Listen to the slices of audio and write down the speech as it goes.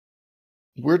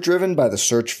We're driven by the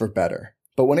search for better.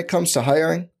 But when it comes to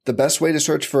hiring, the best way to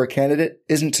search for a candidate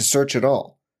isn't to search at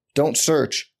all. Don't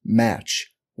search,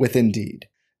 match with Indeed.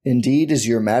 Indeed is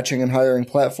your matching and hiring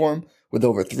platform with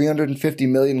over 350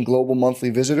 million global monthly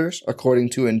visitors,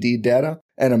 according to Indeed data,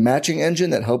 and a matching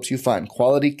engine that helps you find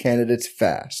quality candidates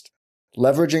fast.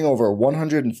 Leveraging over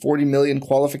 140 million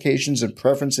qualifications and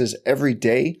preferences every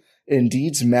day,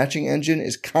 Indeed's matching engine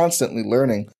is constantly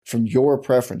learning from your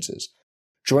preferences.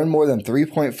 Join more than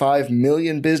 3.5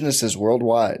 million businesses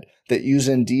worldwide that use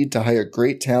Indeed to hire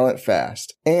great talent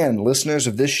fast. And listeners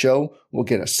of this show will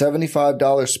get a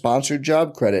 $75 sponsored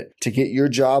job credit to get your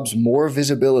jobs more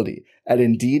visibility at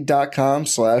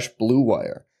Indeed.com/Blue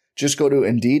Wire. Just go to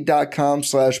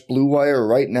Indeed.com/Blue Wire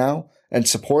right now and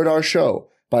support our show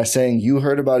by saying you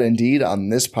heard about Indeed on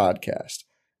this podcast.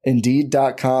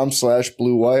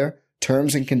 Indeed.com/Blue Wire.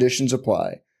 Terms and conditions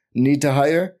apply. Need to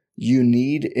hire? You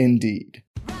need Indeed.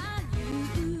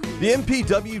 The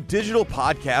MPW Digital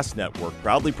Podcast Network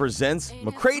proudly presents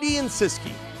McCready and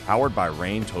Siskey, powered by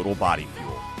Rain Total Body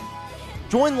Fuel.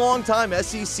 Join longtime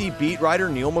SEC beat writer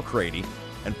Neil McCready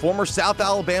and former South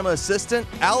Alabama assistant,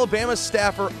 Alabama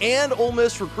staffer, and Ole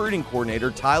Miss recruiting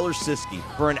coordinator Tyler Siskey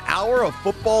for an hour of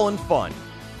football and fun.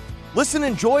 Listen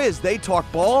and enjoy as they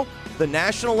talk ball, the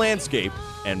national landscape,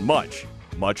 and much,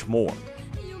 much more.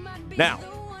 Now,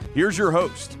 here's your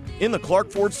host, in the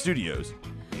Clark Ford Studios,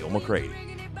 Neil McCready.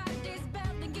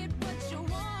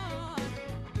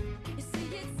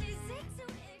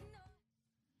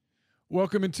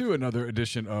 Welcome into another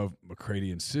edition of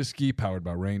McCready and Siskey, powered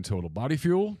by Rain Total Body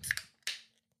Fuel.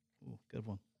 Ooh, good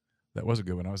one. That was a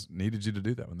good one. I needed you to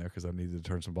do that one there because I needed to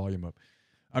turn some volume up.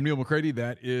 I'm Neil McCready.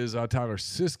 That is Tyler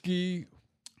Siskey.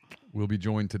 We'll be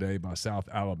joined today by South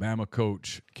Alabama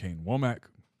coach Kane Womack,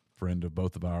 friend of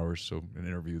both of ours. So an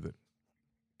interview that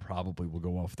probably will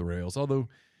go off the rails, although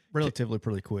Relatively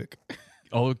pretty quick.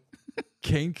 although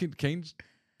Kane's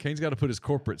got to put his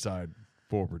corporate side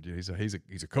forward. He's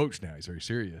a coach now. He's very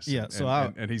serious. Yeah,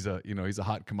 and he's a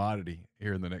hot commodity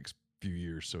here in the next few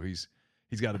years. So he's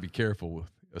got to be careful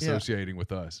with associating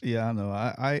with us. Yeah, I know.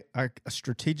 I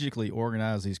strategically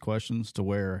organize these questions to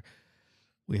where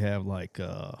we have like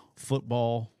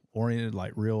football oriented,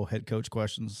 like real head coach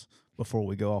questions before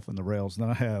we go off on the rails.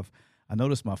 And then I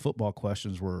noticed my football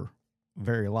questions were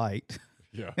very light.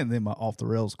 Yeah. And then my off the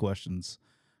rails questions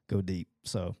go deep.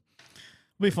 So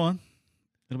it'll be fun.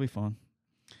 It'll be fun.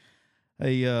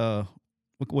 Hey,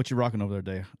 what you rocking over there,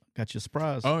 Dave? Got you a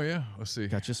surprise. Oh yeah. Let's see.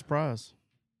 Got you a surprise.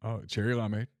 Oh, cherry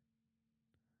limeade.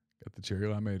 Got the cherry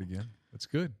limeade again. That's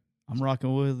good. I'm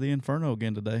rocking with the Inferno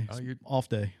again today. Oh, It's off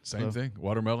day. Same thing.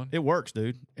 Watermelon. It works,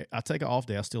 dude. I take an off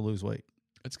day, I still lose weight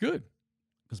It's good.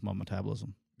 because my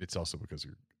metabolism. It's also because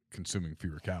you're consuming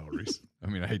fewer calories. I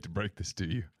mean, I hate to break this to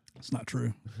you. It's not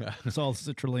true. It's all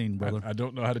citrulline, brother. I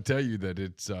don't know how to tell you that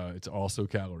it's also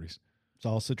calories. It's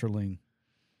all citrulline.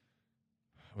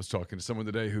 I was talking to someone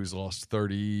today who's lost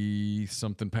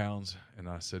 30-something pounds, and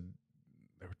I said,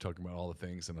 they were talking about all the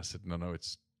things, and I said, no,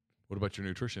 what about your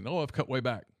nutrition? Oh, I've cut way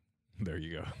back. There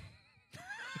you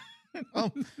go.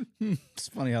 Oh, it's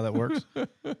funny how that works.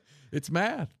 It's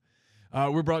math.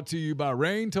 We're brought to you by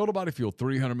Rain Total Body Fuel,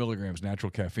 300 milligrams, natural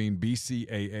caffeine,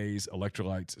 BCAAs,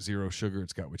 electrolytes, zero sugar.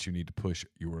 It's got what you need to push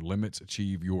your limits,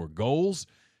 achieve your goals.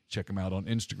 Check them out on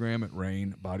Instagram at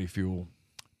Rain Body Fuel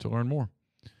to learn more.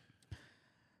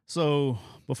 So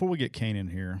before we get Kane in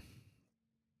here,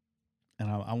 and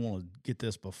I want to get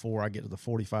this before I get to the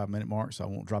 45-minute mark, so I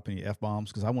won't drop any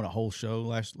F-bombs because I went a whole show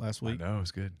last week. I know, it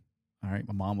was good. All right,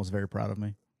 my mom was very proud of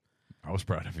me. I was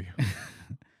proud of you.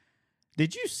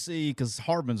 Did you see, because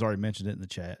Hardman's already mentioned it in the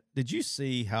chat, did you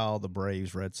see how the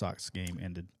Braves-Red Sox game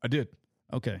ended? I did.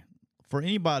 Okay. For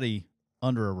anybody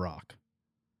under a rock,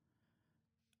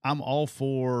 I'm all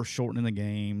for shortening the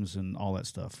games and all that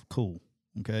stuff. Cool.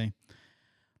 Okay.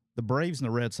 The Braves and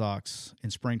the Red Sox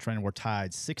in spring training were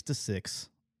tied 6-6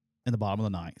 in the bottom of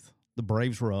the ninth. The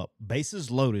Braves were up, bases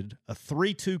loaded, a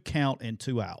 3-2 count and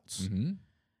 2 outs. Mm-hmm.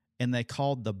 And they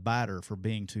called the batter for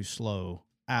being too slow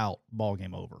out, ball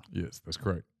game over. Yes, that's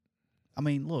correct. I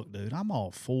mean, look, dude, I'm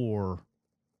all for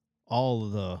all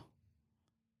of the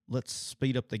let's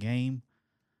speed up the game.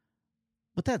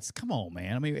 But come on,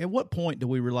 man. I mean, at what point do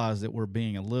we realize that we're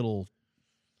being a little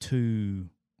too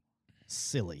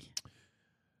silly?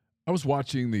 I was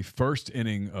watching the first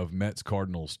inning of Mets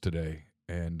Cardinals today,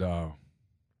 and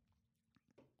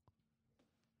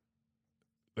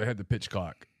they had the pitch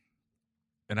clock.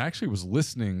 And I actually was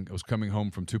listening. I was coming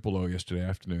home from Tupelo yesterday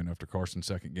afternoon after Carson's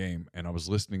second game, and I was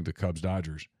listening to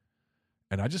Cubs-Dodgers.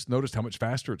 And I just noticed how much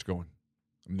faster it's going.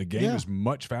 I mean, the game is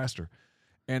much faster.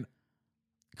 And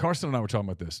Carson and I were talking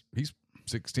about this. He's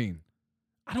 16.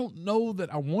 I don't know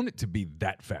that I want it to be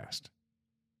that fast.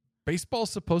 Baseball's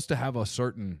supposed to have a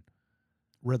certain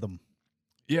rhythm.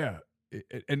 Yeah.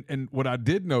 And what I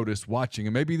did notice watching,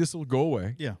 and maybe this will go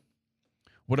away. Yeah.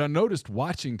 What I noticed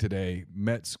watching today,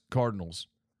 Mets Cardinals,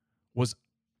 was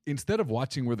instead of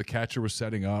watching where the catcher was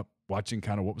setting up, watching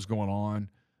kind of what was going on,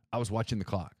 I was watching the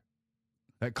clock.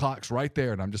 That clock's right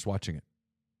there, and I'm just watching it.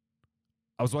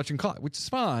 I was watching clock, which is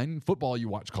fine. In football, you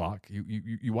watch clock.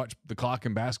 You watch the clock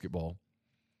in basketball.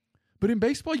 But in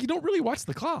baseball, you don't really watch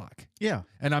the clock. Yeah.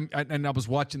 And I was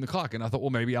watching the clock, and I thought,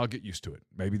 well, maybe I'll get used to it.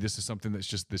 Maybe this is something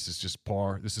this is just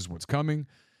par. This is what's coming,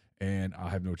 and I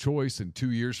have no choice. And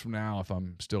 2 years from now, if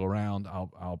I'm still around,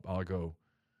 I'll go,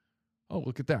 oh,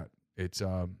 look at that. It's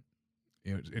I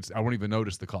won't even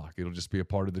notice the clock. It'll just be a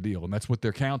part of the deal, and that's what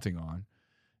they're counting on.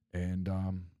 And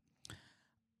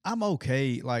I'm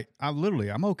okay. Like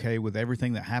I'm okay with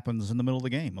everything that happens in the middle of the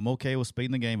game. I'm okay with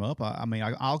speeding the game up.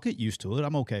 I'll get used to it.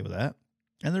 I'm okay with that.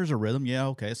 And there's a rhythm. Yeah,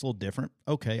 okay, it's a little different.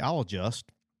 Okay, I'll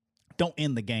adjust. Don't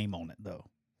end the game on it though.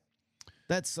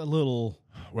 That's a little.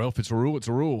 Well, if it's a rule, it's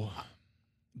a rule.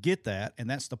 Get that, and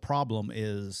that's the problem.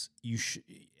 Is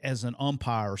as an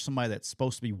umpire or somebody that's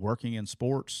supposed to be working in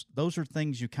sports, those are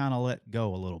things you kind of let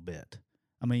go a little bit.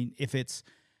 I mean, if it's.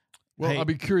 Well, hey, I'll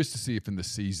be curious to see if in the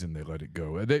season they let it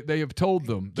go. They have told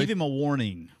them. Give him a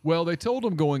warning. Well, they told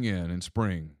them going in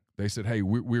spring. They said, "Hey,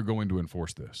 we're going to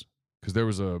enforce this," because there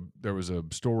was a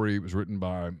story. It was written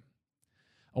by,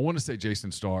 I want to say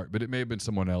Jason Stark, but it may have been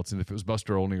someone else. And if it was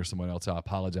Buster Olney or someone else, I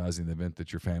apologize in the event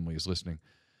that your family is listening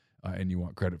and you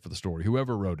want credit for the story.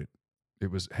 Whoever wrote it, it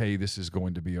was, "Hey, this is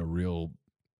going to be a real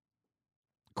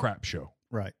crap show."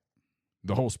 Right.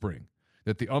 The whole spring,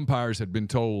 that the umpires had been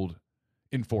told,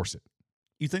 enforce it.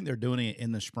 You think they're doing it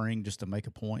in the spring just to make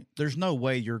a point? There's no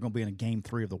way you're going to be in a Game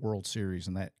 3 of the World Series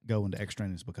and that go into extra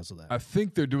innings because of that. I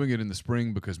think they're doing it in the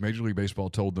spring because Major League Baseball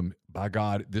told them, by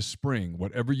God, this spring,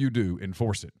 whatever you do,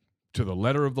 enforce it to the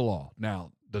letter of the law.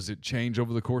 Now, does it change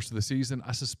over the course of the season?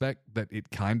 I suspect that it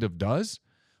kind of does,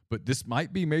 but this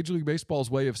might be Major League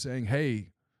Baseball's way of saying,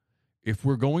 hey, if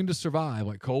we're going to survive,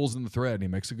 like Cole's in the thread, and he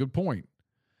makes a good point.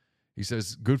 He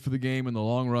says, good for the game in the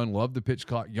long run, love the pitch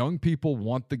clock. Young people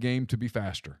want the game to be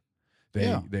faster.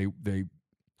 TV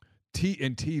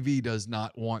does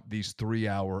not want these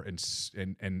 3-hour and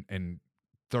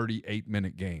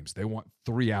 38-minute games. They want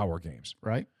 3-hour games.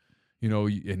 Right. You know,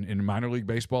 in minor league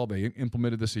baseball, they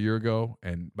implemented this a year ago,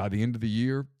 and by the end of the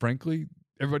year, frankly,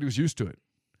 everybody was used to it.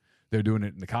 They're doing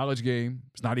it in the college game.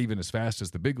 It's not even as fast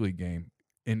as the big league game.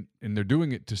 And they're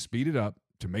doing it to speed it up,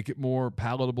 to make it more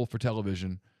palatable for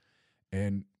television.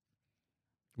 And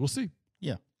we'll see.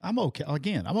 Yeah, I'm okay.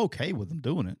 Again, I'm okay with them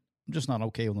doing it. I'm just not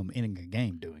okay with them ending a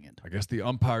game doing it. I guess the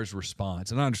umpire's response,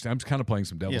 and I understand, I'm just kind of playing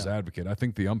some devil's advocate. I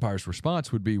think the umpire's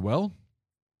response would be, well,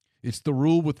 it's the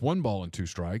rule with 1 ball and 2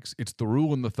 strikes. It's the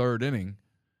rule in the 3rd inning.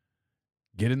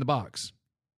 Get in the box.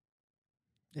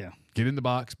 Yeah. Get in the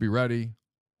box. Be ready.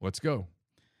 Let's go.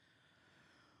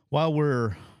 While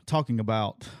we're talking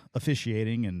about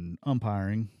officiating and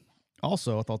umpiring,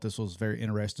 also, I thought this was very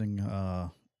interesting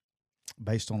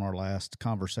based on our last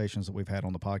conversations that we've had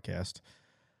on the podcast.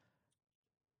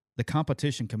 The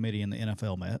competition committee in the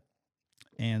NFL met,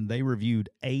 and they reviewed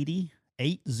 80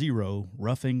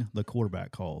 roughing the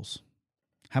quarterback calls.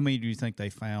 How many do you think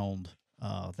they found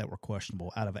that were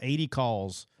questionable? Out of 80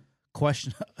 calls,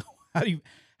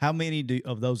 how many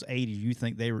of those 80 do you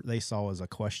think they saw as a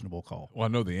questionable call? Well, I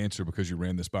know the answer because you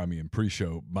ran this by me in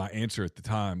pre-show. My answer at the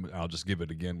time, I'll just give it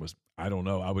again, was I don't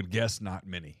know. I would guess not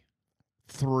many.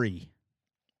 3.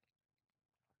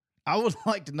 I would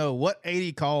like to know what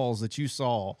 80 calls that you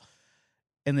saw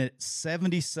and that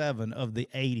 77 of the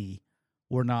 80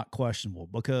 were not questionable,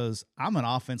 because I'm an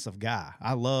offensive guy.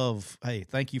 I love, hey,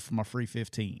 thank you for my free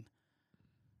 15.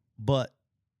 But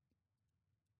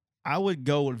I would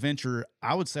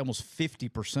I would say almost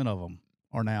 50% of them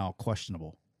are now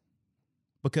questionable,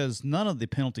 because none of the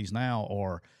penalties now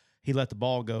are he let the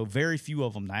ball go. Very few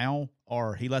of them now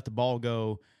are he let the ball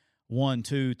go 1,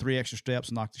 2, 3 extra steps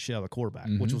and knocked the shit out of the quarterback,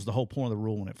 which was the whole point of the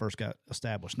rule when it first got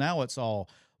established. Now it's all,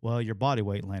 well, your body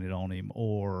weight landed on him,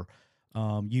 or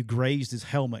you grazed his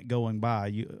helmet going by.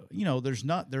 You know, there's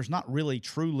not really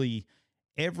truly.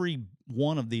 Every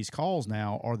one of these calls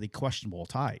now are the questionable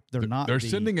type. They're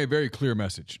sending a very clear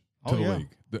message to the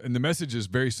league. And the message is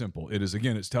very simple. It is,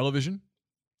 again, it's television,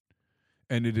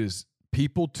 and it is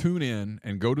people tune in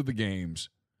and go to the games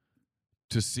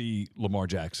to see Lamar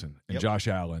Jackson and Josh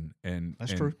Allen and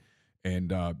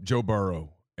Joe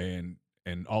Burrow and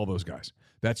all those guys.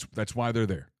 That's why they're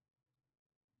there.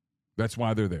 That's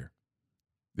why they're there.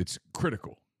 It's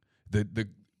critical.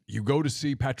 You go to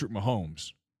see Patrick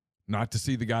Mahomes, not to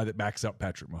see the guy that backs up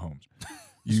Patrick Mahomes.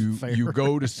 You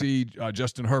go to see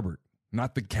Justin Herbert,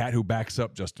 not the cat who backs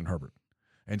up Justin Herbert.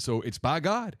 And so it's by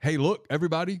God. Hey, look,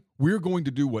 everybody, we're going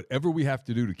to do whatever we have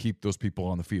to do to keep those people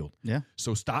on the field. Yeah.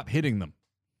 So stop hitting them.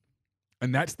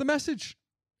 And that's the message.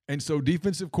 And so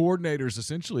defensive coordinators,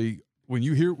 essentially, when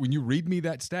you read me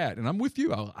that stat, and I'm with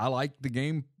you, I like the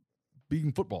game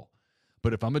being football.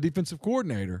 But if I'm a defensive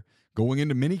coordinator going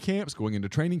into mini camps, going into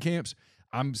training camps,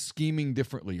 I'm scheming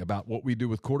differently about what we do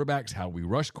with quarterbacks, how we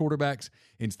rush quarterbacks.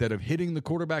 Instead of hitting the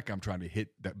quarterback, I'm trying to hit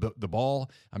the ball.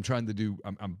 I'm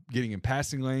getting in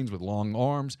passing lanes with long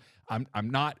arms. I'm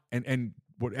not, and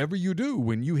whatever you do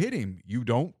when you hit him, you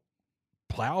don't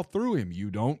plow through him.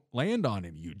 You don't land on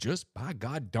him. You just, by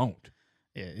God, don't.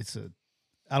 Yeah,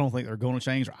 I don't think they're going to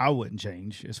change, or I wouldn't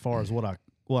change as far as what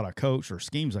I coach or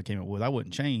schemes I came up with. I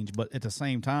wouldn't change, but at the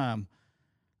same time,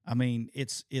 I mean,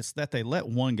 it's that they let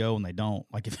one go and they don't.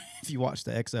 Like if you watch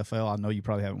the XFL, I know you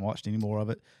probably haven't watched any more of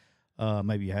it.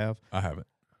 Maybe you have. I haven't.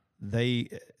 The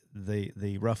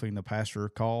roughing the passer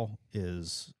call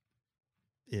is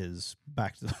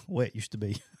back to the way it used to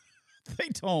be. They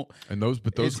don't. And those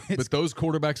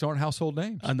quarterbacks aren't household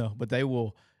names. I know, but they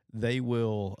will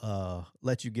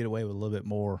let you get away with a little bit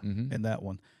more in that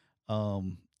one.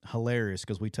 Hilarious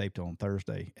because we taped on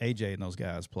Thursday. AJ and those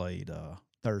guys played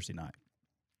Thursday night.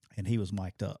 And he was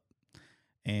mic'd up,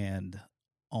 and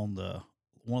on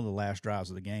one of the last drives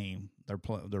of the game,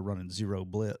 they're running zero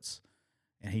blitz,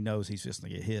 and he knows he's just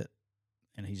gonna get hit,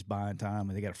 and he's buying time,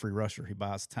 and they got a free rusher. He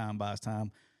buys time,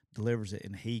 delivers it,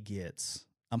 and he gets.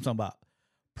 I'm talking about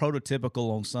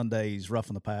prototypical on Sundays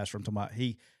roughing the passer. I'm talking about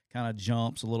he kind of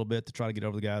jumps a little bit to try to get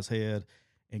over the guy's head,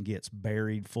 and gets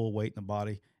buried full weight in the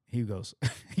body. He goes,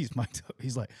 he's mic'd up.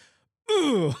 He's like,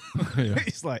 ooh, yeah.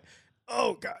 He's like,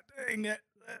 oh god dang it.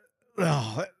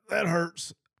 Oh, that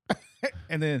hurts.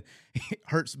 And then it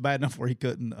hurts bad enough where he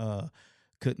couldn't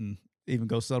even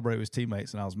go celebrate with his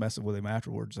teammates. And I was messing with him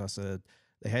afterwards. I said,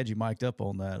 they had you mic'd up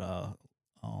on that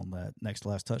next to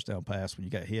last touchdown pass when you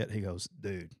got hit. He goes,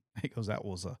 dude, that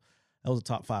was a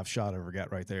top 5 shot I ever got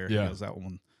right there. Yeah. He goes,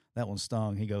 that one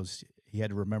stung. He goes, he had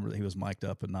to remember that he was mic'd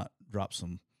up and not drop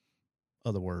some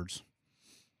other words.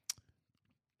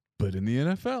 But in the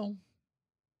NFL,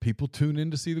 people tune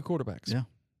in to see the quarterbacks. Yeah.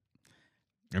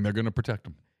 And they're going to protect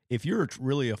them. If you're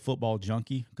really a football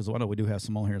junkie, because I know we do have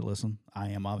some on here to listen. I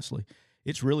am, obviously.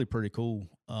 It's really pretty cool,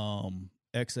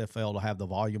 XFL, to have the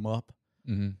volume up.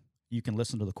 Mm-hmm. You can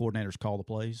listen to the coordinators call the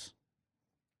plays,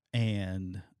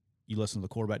 and you listen to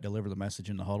the quarterback deliver the message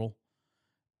in the huddle,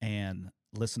 and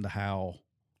listen to how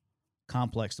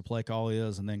complex the play call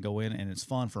is, and then go in. And it's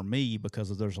fun for me because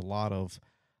there's a lot of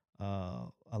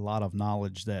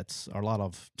knowledge a lot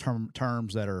of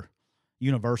terms that are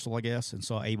universal, I guess, and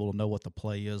so able to know what the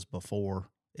play is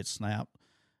before it's snapped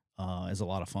is a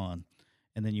lot of fun.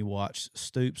 And then you watch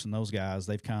Stoops and those guys,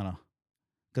 they've kind of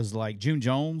 – because like June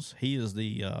Jones, he is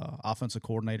the offensive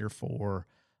coordinator for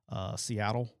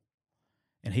Seattle,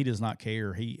 and he does not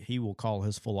care. He will call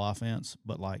his full offense,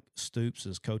 but like Stoops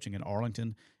is coaching in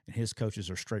Arlington, and his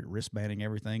coaches are straight wristbanding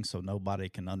everything so nobody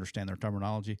can understand their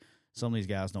terminology. Some of these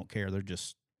guys don't care. They're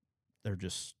just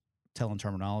telling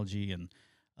terminology. And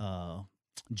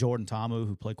Jordan Ta'amu,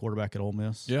 who played quarterback at Ole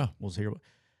Miss, was here.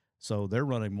 So they're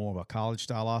running more of a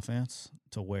college-style offense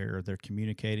to where they're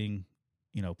communicating,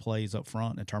 plays up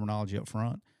front and terminology up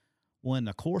front. Well, in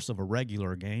the course of a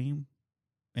regular game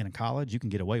in a college, you can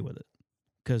get away with it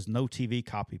because no TV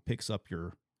copy picks up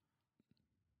your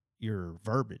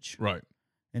verbiage. Right.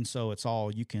 And so it's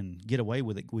all you can get away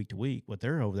with it week to week. But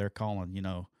they're over there calling,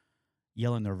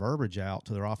 yelling their verbiage out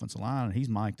to their offensive line, and he's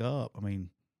mic'd up. I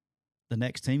mean, the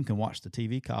next team can watch the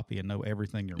TV copy and know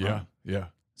everything you're running. Yeah.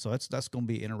 So that's going to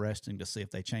be interesting to see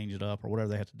if they change it up or whatever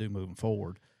they have to do moving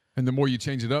forward. And the more you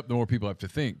change it up, the more people have to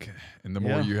think. And the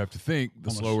more you have to think,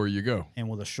 the slower you go. And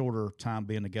with a shorter time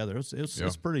being together,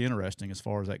 it's pretty interesting as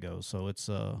far as that goes. So it's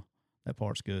that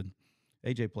part's good.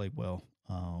 AJ played well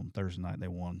Thursday night. They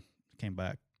won, came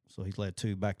back. So he's led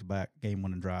 2 back-to-back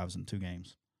game-winning drives in 2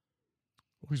 games.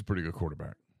 Well, he's a pretty good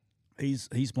quarterback. He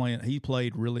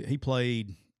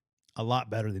played a lot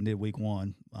better than did week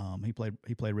 1. He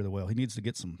played really well. He needs to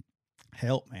get some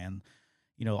help, man.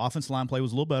 Offensive line play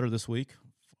was a little better this week,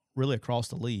 really across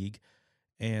the league.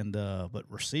 And but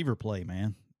receiver play,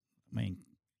 man. I mean,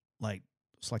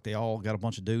 it's like they all got a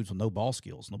bunch of dudes with no ball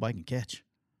skills. Nobody can catch.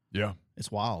 Yeah.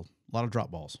 It's wild. A lot of drop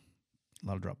balls.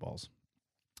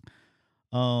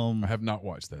 I have not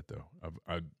watched that though.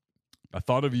 I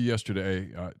thought of you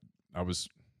yesterday.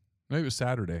 Maybe it was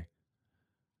Saturday.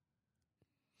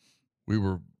 We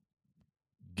were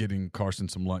getting Carson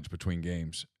some lunch between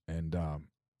games, and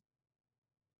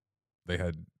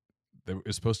it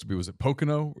was supposed to be, was it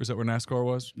Pocono? Is that where NASCAR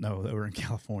was? No, they were in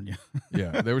California.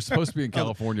 Yeah, they were supposed to be in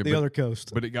California, the other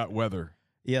coast. but it got weather.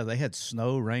 Yeah, they had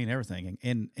snow, rain, everything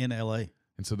in L.A.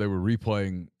 And so they were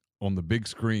replaying on the big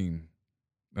screen,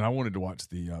 and I wanted to watch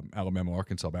the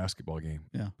Alabama-Arkansas basketball game.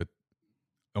 Yeah. But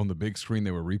on the big screen,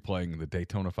 they were replaying the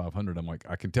Daytona 500. I'm like,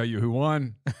 I can tell you who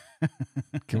won.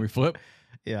 Can we flip?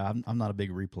 Yeah, I'm not a big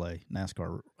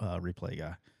NASCAR replay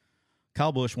guy.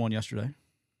 Kyle Busch won yesterday.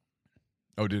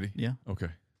 Oh, did he? Yeah. Okay.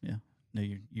 Yeah. No,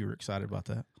 you were excited about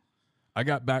that. I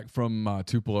got back from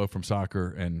Tupelo from soccer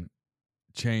and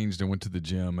changed and went to the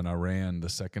gym, and I ran the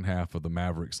second half of the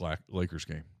Mavericks-Lakers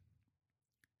game.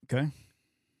 Okay.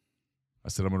 I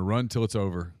said, I'm going to run till it's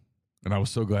over. And I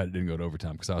was so glad it didn't go to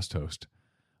overtime because I was toast.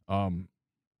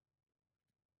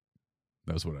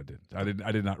 That's what I did.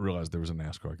 I did not realize there was a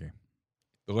NASCAR game.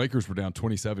 The Lakers were down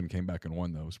 27, came back and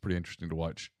won, though. It was pretty interesting to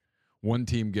watch one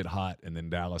team get hot, and then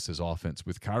Dallas's offense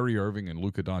with Kyrie Irving and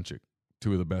Luka Doncic,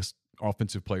 two of the best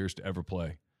offensive players to ever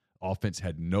play. Offense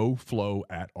had no flow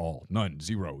at all. None.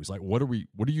 Zero. He's like, what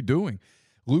are you doing?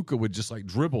 Luka would just like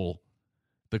dribble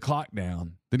the clock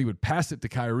down. Then he would pass it to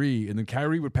Kyrie, and then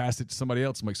Kyrie would pass it to somebody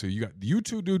else. I'm like, so you got you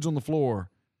two dudes on the floor,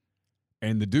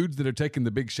 and the dudes that are taking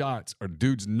the big shots are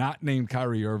dudes not named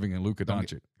Kyrie Irving and Luka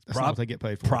Doncic. That's not what they get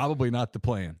paid for. Probably not the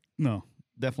plan. No,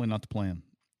 definitely not the plan.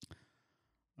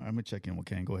 All right, let me check in with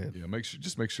Ken. Go ahead. Yeah, make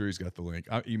sure he's got the link.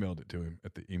 I emailed it to him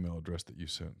at the email address that you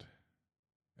sent.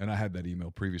 And I had that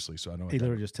email previously, so I know. He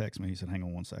literally just texted me. He said, hang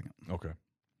on 1 second. Okay.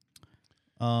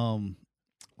 While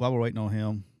we're waiting on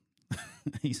him,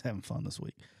 he's having fun this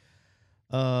week.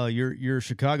 Your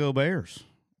Chicago Bears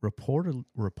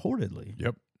reportedly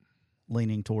Yep.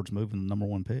 leaning towards moving the number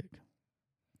 1 pick.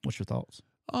 What's your thoughts?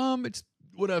 It's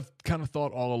what I've kind of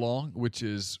thought all along, which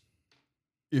is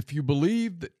if you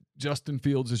believe that Justin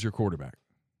Fields is your quarterback,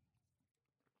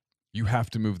 you have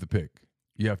to move the pick.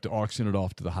 You have to auction it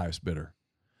off to the highest bidder.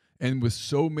 And with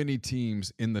so many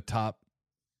teams in the top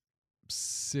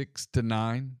 6 to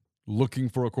 9 looking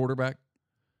for a quarterback,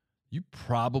 you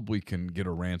probably can get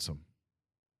a ransom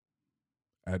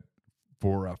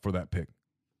for that pick.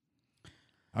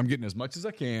 I'm getting as much as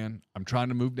I can. I'm trying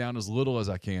to move down as little as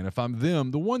I can. If I'm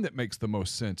them, the one that makes the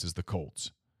most sense is the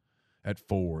Colts at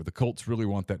 4. The Colts really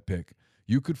want that pick.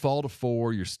 You could fall to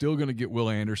 4. You're still going to get Will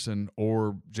Anderson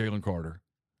or Jalen Carter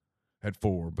at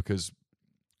 4 because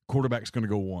quarterback's going to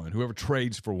go 1. Whoever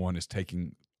trades for 1 is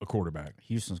taking a quarterback.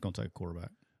 Houston's going to take a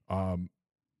quarterback.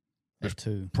 There's At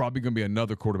 2. probably going to be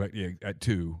another quarterback at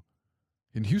 2.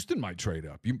 And Houston might trade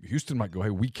up. Houston might go, hey,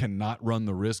 we cannot run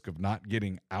the risk of not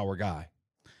getting our guy.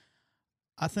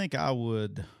 I think I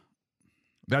would.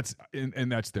 That's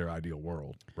their ideal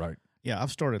world, right? Yeah,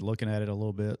 I've started looking at it a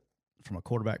little bit from a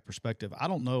quarterback perspective. I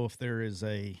don't know if there is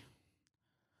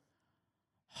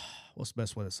what's the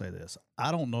best way to say this?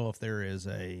 I don't know if there is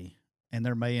and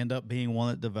there may end up being one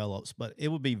that develops, but it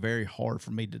would be very hard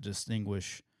for me to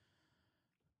distinguish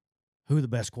who the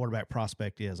best quarterback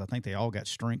prospect is. I think they all got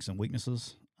strengths and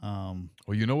weaknesses. Well,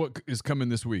 you know what is coming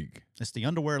this week? It's the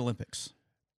Underwear Olympics.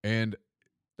 And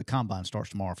the combine starts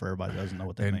tomorrow for everybody who doesn't know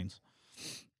what that means.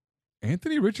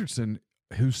 Anthony Richardson,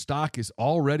 whose stock is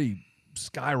already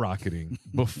skyrocketing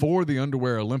before the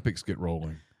Underwear Olympics get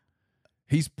rolling,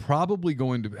 he's probably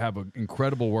going to have an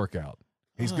incredible workout.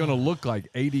 He's going to look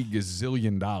like $80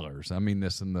 gazillion. I mean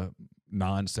this in the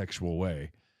non-sexual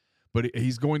way. But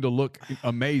he's going to look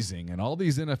amazing. And all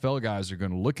these NFL guys are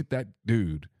going to look at that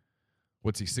dude.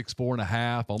 What's he,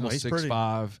 6'4.5", almost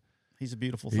 6'5"? He's a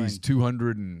beautiful thing. He's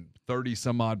 230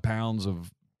 some odd pounds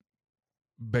of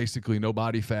basically no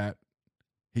body fat.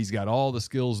 He's got all the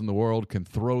skills in the world, can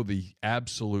throw the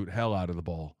absolute hell out of the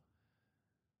ball.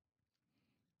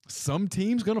 Some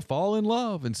team's going to fall in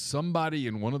love, and somebody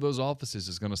in one of those offices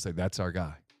is going to say, that's our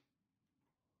guy.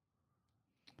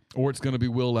 Or it's going to be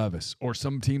Will Levis. Or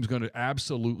some team's going to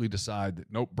absolutely decide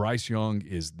that, nope, Bryce Young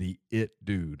is the it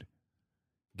dude.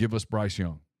 Give us Bryce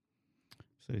Young.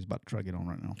 So he's about to try to get on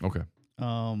right now. Okay.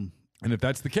 And if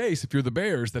that's the case, if you're the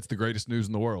Bears, that's the greatest news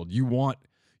in the world. You want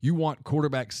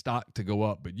quarterback stock to go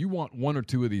up, but you want 1 or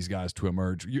 2 of these guys to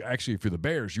emerge. You actually, if you're the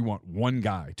Bears, you want one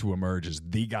guy to emerge as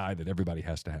the guy that everybody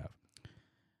has to have.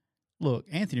 Look,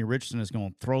 Anthony Richardson is going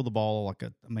to throw the ball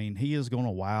he is going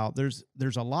to wow. There's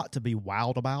a lot to be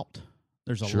wowed about.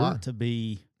 There's a lot to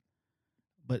be,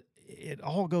 but it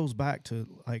all goes back to,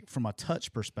 like, from a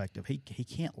touch perspective, he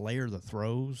can't layer the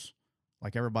throws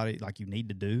like everybody, like you need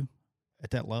to do at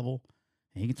that level.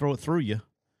 And he can throw it through you,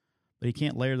 but he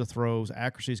can't layer the throws.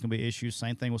 Accuracy is going to be an issue.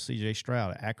 Same thing with C.J.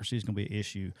 Stroud. Accuracy is going to be an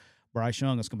issue. Bryce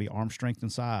Young is going to be arm strength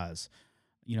and size.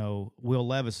 Will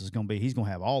Levis is going to be, he's going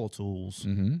to have all the tools.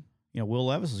 Mm-hmm. Will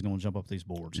Levis is going to jump up these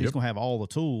boards. He's Yep. going to have all the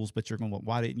tools, but you're going to,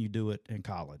 why didn't you do it in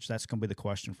college? That's going to be the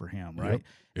question for him, right? Yep.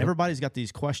 Everybody's got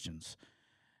these questions.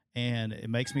 And it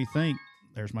makes me think,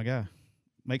 there's my guy,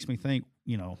 makes me think,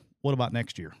 what about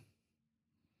next year?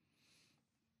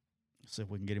 Let's see if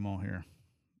we can get him on here.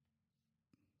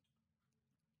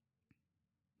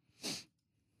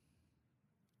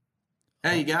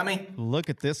 Hey, you got me? Look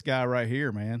at this guy right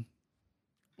here, man.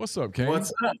 What's up, Kane?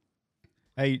 What's up?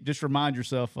 Hey, just remind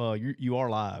yourself, you are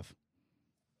live.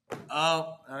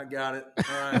 Oh, I got it.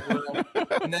 All right. Well,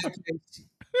 in that case,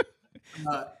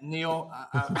 Neil,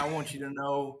 I want you to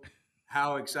know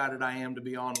how excited I am to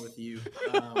be on with you.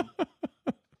 I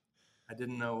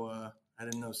didn't know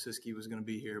Siski was going to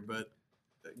be here, but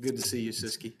good to see you,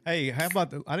 Siski. Hey, how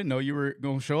about I didn't know you were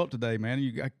going to show up today, man.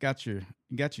 You got your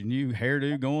new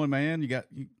hairdo going, man. Did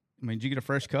you get a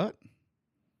fresh cut?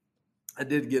 I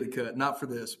did get a cut, not for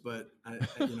this, but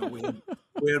we had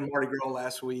Mardi Gras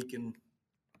last week, and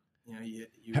you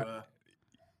got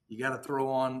to throw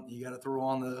on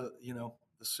the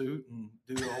the suit and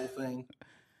do the whole thing.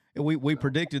 We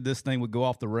predicted this thing would go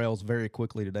off the rails very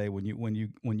quickly today when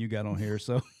you got on here.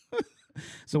 So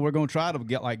so we're going to try to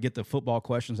get the football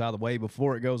questions out of the way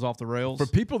before it goes off the rails. For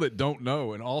people that don't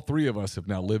know, and all three of us have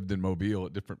now lived in Mobile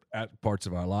at different parts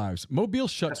of our lives, Mobile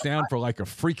shuts down for like a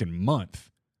freaking month.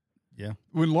 Yeah.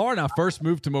 When Laura and I first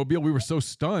moved to Mobile, we were so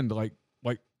stunned. Like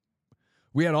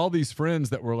we had all these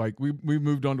friends that were like, we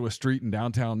moved onto a street in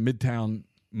Midtown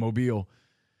Mobile,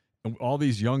 and all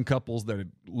these young couples that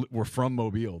were from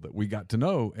Mobile that we got to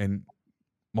know, and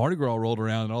Mardi Gras rolled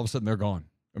around, and all of a sudden they're gone.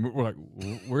 And we're like,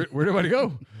 where'd everybody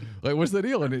go? Like, what's the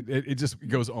deal? And it just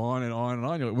goes on and on and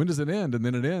on. You're like, when does it end? And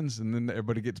then it ends, and then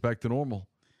everybody gets back to normal.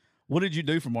 What did you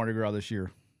do for Mardi Gras this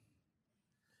year?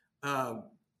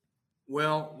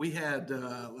 Well, we had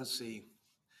let's see,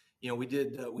 we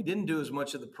didn't do as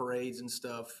much of the parades and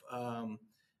stuff.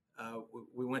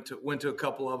 We went to a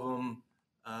couple of them.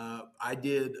 I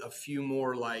did a few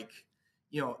more,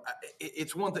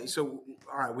 it's one thing. So,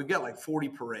 all right, we've got like 40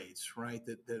 parades, right?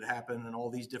 That happen, and all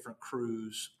these different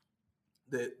crews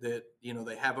that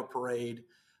they have a parade,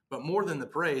 but more than the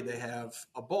parade, they have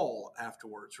a ball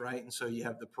afterwards, right? And so you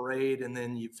have the parade, and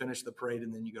then you finish the parade,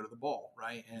 and then you go to the ball,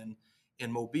 right? And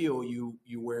in Mobile, you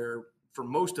wear, for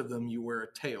most of them, you wear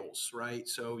tails, right?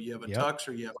 So you have a tux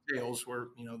or you have tails, where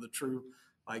the true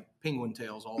like penguin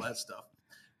tails, all that stuff.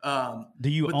 Do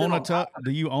you own a tux?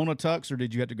 Do you own a tux, or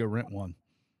did you have to go rent one?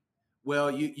 Well,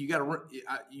 you got to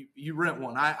you rent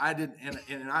one. I didn't,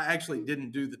 and I actually didn't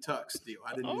do the tux deal.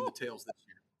 I didn't do the tails this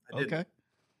year. I didn't. Okay.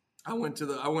 I went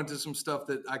to some stuff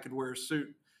that I could wear a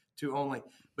suit to only.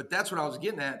 But that's what I was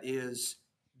getting at is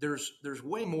there's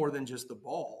way more than just the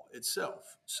ball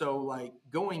itself. So like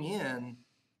going in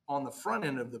on the front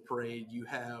end of the parade, you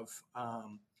have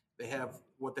they have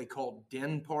what they call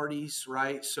den parties,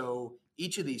 right? So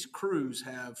each of these crews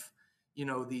have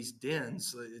these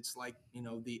dens. It's like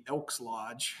the Elks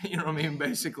Lodge,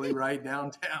 basically right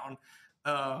downtown,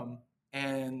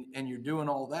 and you're doing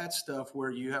all that stuff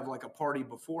where you have like a party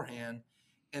beforehand,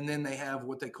 and then they have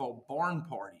what they call barn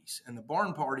parties, and the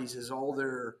barn parties is all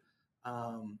their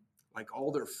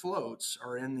all their floats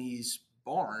are in these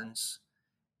barns,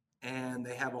 and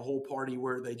they have a whole party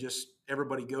where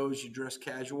everybody goes, you dress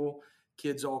casual,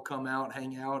 kids all come out,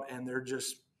 hang out, and they're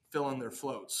just filling their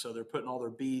floats. So they're putting all their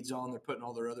beads on, they're putting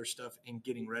all their other stuff and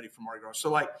getting ready for Mardi Gras.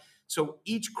 So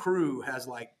each crew has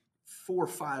like 4 or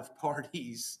 5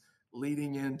 parties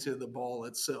leading into the ball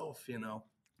itself, so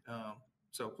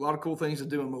a lot of cool things to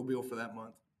do in Mobile for that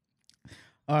month.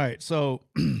 All right. So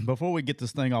before we get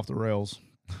this thing off the rails,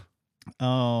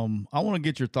 I want to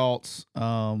get your thoughts.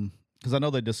 Cause I know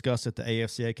they discussed at the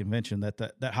AFCA convention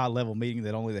that high level meeting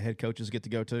that only the head coaches get to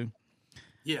go to.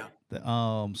 Yeah.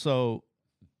 So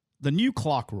the new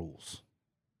clock rules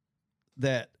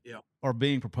that are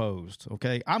being proposed.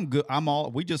 Okay. I'm good.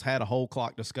 We just had a whole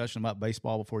clock discussion about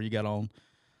baseball before you got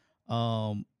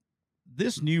on.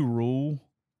 This new rule,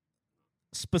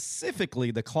 specifically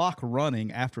the clock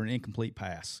running after an incomplete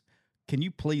pass. Can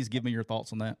you please give me your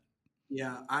thoughts on that?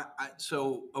 Yeah.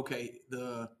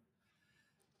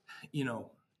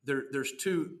 There's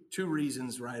two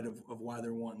reasons, right, of why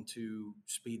they're wanting to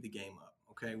speed the game up.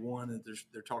 Okay. One,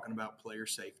 they're talking about player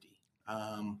safety.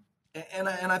 And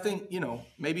I think,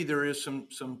 maybe there is some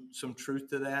truth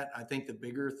to that. I think the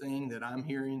bigger thing that I'm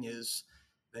hearing is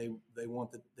they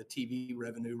want the TV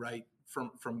revenue, right?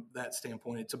 From that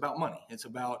standpoint, it's about money. It's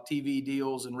about TV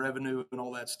deals and revenue and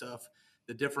all that stuff.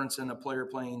 The difference in a player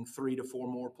playing 3 to 4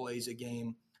 more plays a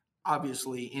game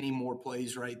obviously any more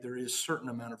plays, right, there is a certain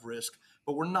amount of risk,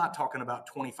 but we're not talking about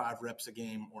 25 reps a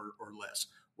game or less.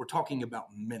 We're talking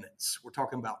about minutes. We're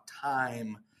talking about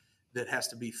time that has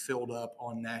to be filled up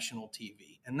on national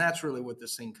TV. And that's really what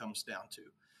this thing comes down to.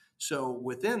 So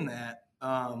within that,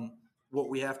 what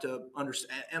we have to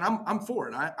understand, and I'm for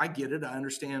it. I get it. I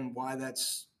understand why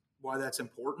that's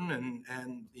important, and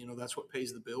that's what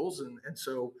pays the bills. And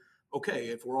so, okay,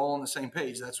 if we're all on the same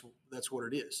page, that's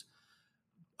what it is.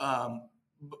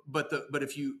 But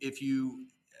if you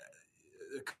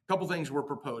a couple things were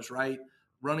proposed, right?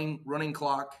 Running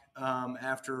clock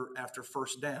after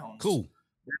first downs. Cool.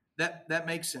 That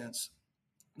makes sense.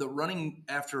 The running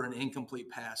after an incomplete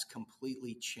pass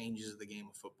completely changes the game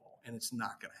of football, and it's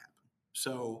not going to happen.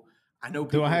 So I know.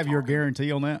 Do I have your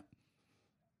guarantee on that?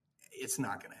 It's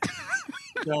not going to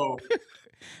happen. So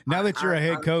now that you're a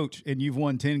head coach and you've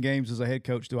won 10 games as a head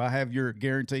coach, do I have your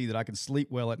guarantee that I can sleep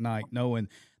well at night knowing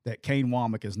that Kane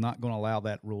Womack is not going to allow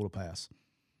that rule to pass?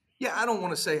 Yeah, I don't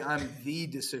want to say I'm the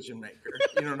decision maker.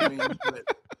 You know what I mean?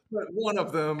 But one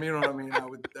of them, you know what I mean? I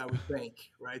would think,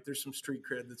 right? There's some street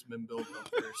cred that's been built up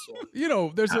there.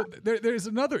 So there's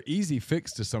another easy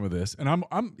fix to some of this, and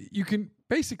you can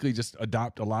basically just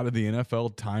adopt a lot of the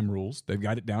NFL time rules. They've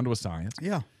got it down to a science.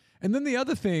 Yeah. And then the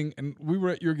other thing, and we were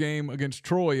at your game against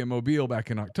Troy in Mobile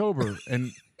back in October, and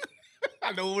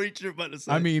I know what you're about to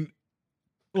say. I mean,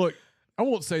 look, I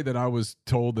won't say that I was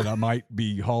told that I might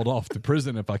be hauled off to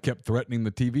prison if I kept threatening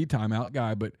the TV timeout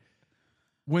guy, but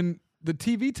when the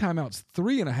TV timeout's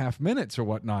 3.5 minutes or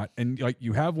whatnot, and like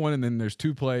you have one and then there's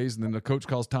 2 plays and then the coach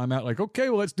calls timeout, like, okay,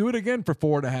 well, let's do it again for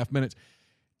 4.5 minutes.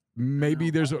 Maybe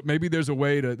there's a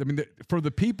way to, I mean, for the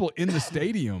people in the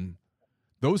stadium,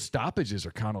 those stoppages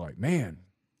are kind of like, man,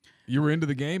 you were into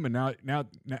the game and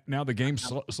now the game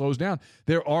slows down.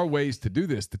 There are ways to do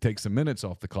this to take some minutes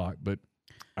off the clock, but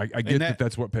I get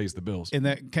that's what pays the bills. And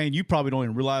that, Kane, you probably don't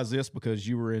even realize this because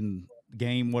you were in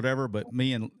game, whatever, but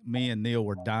me and Neil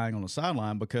were dying on the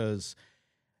sideline because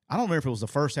I don't remember if it was the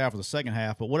first half or the second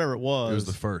half, but whatever it was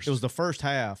the first. It was the first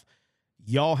half.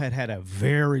 Y'all had a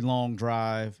very long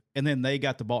drive, and then they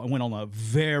got the ball and went on a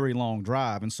very long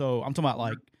drive. And so I'm talking about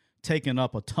like taking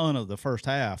up a ton of the first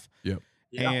half. Yep.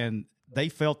 And they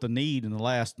felt the need in the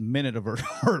last minute or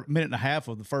minute and a half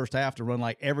of the first half to run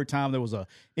like every time there was a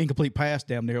incomplete pass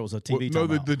down there, it was a TV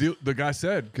timeout. No, the guy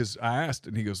said, because I asked,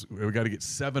 and he goes, we got to get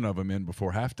 7 of them in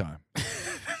before halftime.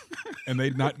 And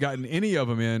they'd not gotten any of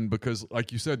them in because,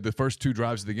 like you said, the first 2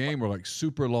 drives of the game were like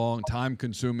super long,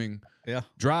 time-consuming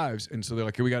drives. And so they're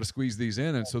like, hey, we got to squeeze these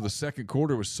in. And so the second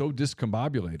quarter was so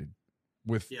discombobulated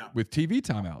with TV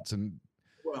timeouts. And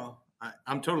well,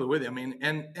 I'm totally with you. I mean,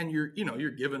 and you're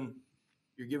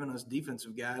giving us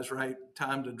defensive guys, right,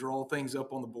 time to draw things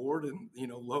up on the board and,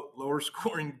 lower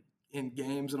scoring in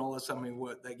games and all that stuff. I mean,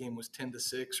 that game was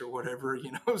 10-6 or whatever,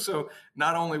 so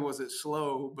not only was it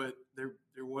slow, but there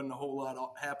wasn't a whole lot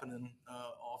happening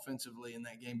offensively in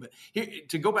that game. But here,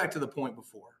 to go back to the point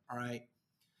before, all right,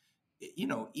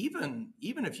 even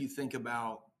if you think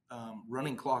about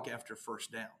running clock after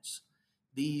first downs,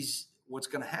 what's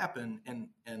going to happen, and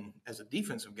as a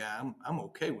defensive guy, I'm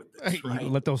okay with this. Right?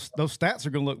 Let those stats are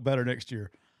going to look better next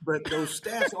year. But those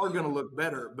stats are going to look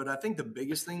better. But I think the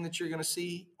biggest thing that you're going to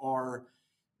see are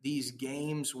these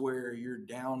games where you're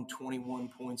down 21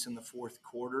 points in the fourth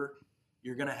quarter.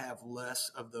 You're going to have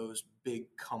less of those big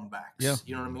comebacks. Yeah.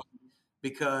 You know what I mean?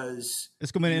 Because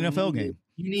it's going to be an NFL game.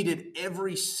 You needed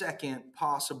every second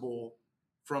possible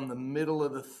from the middle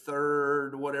of the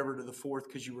third, whatever, to the fourth,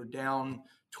 because you were down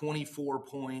 24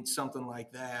 points, something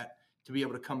like that, to be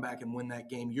able to come back and win that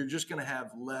game. You're just going to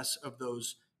have less of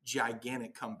those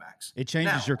gigantic comebacks. It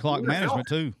changes your clock management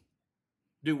too.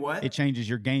 Do what? It changes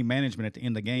your game management at the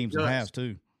end of games and halves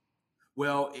too.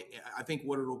 Well, I think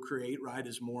what it'll create, right,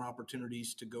 is more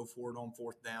opportunities to go for it on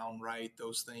fourth down, right?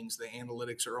 Those things, the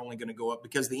analytics are only going to go up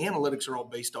because the analytics are all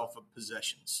based off of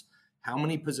possessions. How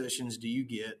many possessions do you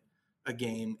get a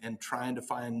game, and trying to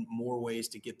find more ways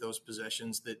to get those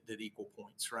possessions that equal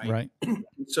points, right? Right.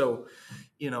 So,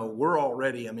 we're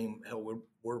already, I mean, hell,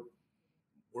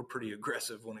 we're pretty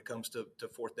aggressive when it comes to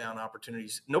fourth down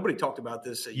opportunities. Nobody talked about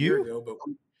this a year ago, but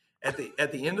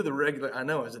at the end of the regular, I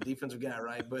know as a defensive guy,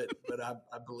 right? But I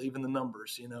believe in the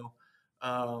numbers, at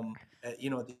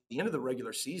the end of the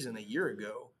regular season a year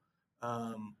ago,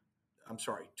 I'm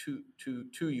sorry,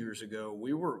 two years ago,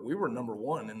 we were number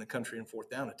 1 in the country in fourth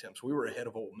down attempts. We were ahead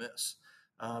of Ole Miss.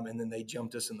 And then they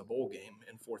jumped us in the bowl game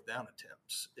in fourth down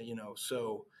attempts,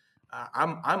 so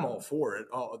I'm all for it,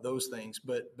 all of those things.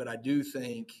 But I do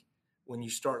think when you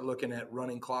start looking at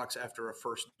running clocks after a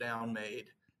first down made,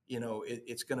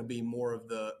 it's going to be more of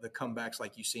the comebacks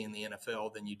like you see in the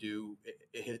NFL than you do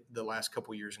the last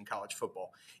couple of years in college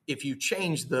football. If you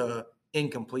change the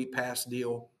incomplete pass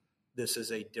deal, this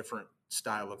is a different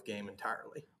style of game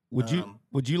entirely. Would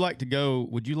you like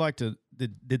to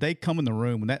did they come in the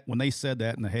room when they said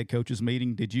that in the head coaches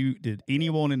meeting? Did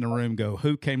anyone in the room go,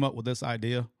 who came up with this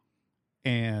idea?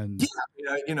 And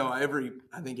I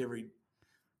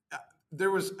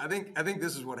think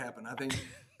this is what happened. I think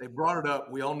they brought it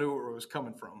up. We all knew where it was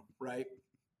coming from, right?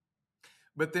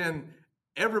 But then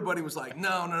everybody was like,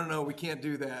 no, we can't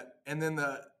do that. And then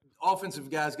the offensive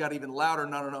guys got even louder,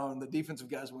 no, and the defensive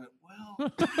guys went,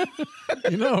 well,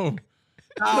 No,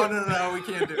 we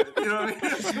can't do it. You know what I mean?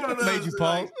 It's one of those, made you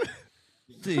pause.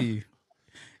 See,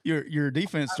 your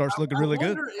defense starts looking really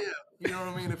good. If, you know what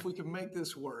I mean? If we can make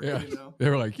this work, yeah. They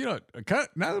were like, now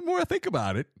the more I think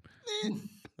about it,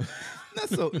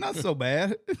 not so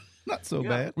bad. Not so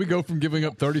bad. We go from giving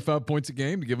up 35 points a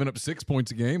game to giving up 6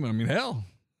 points a game. I mean, hell,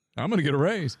 I'm going to get a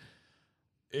raise.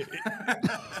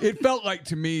 It felt like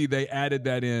to me they added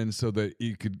that in so that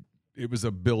it was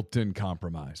a built-in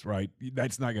compromise, right?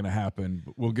 That's not going to happen.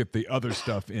 But we'll get the other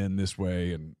stuff in this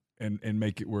way and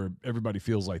make it where everybody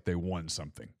feels like they won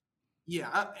something.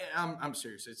 Yeah, I'm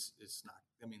serious. It's not.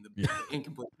 I mean, the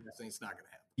incomplete thing, it's not going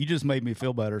to happen. You just made me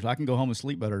feel better. So I can go home and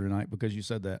sleep better tonight because you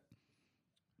said that.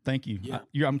 Thank you.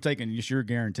 Yeah. I'm taking just your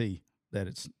guarantee that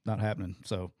it's not happening.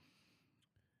 So,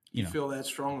 you feel that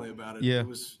strongly about it. Yeah. It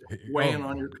was weighing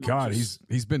on your God, conscience.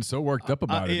 he's been so worked up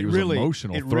about it. He was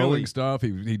emotional, throwing stuff.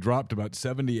 He dropped about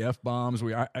 70 F-bombs.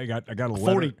 I got a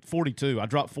letter. 42. I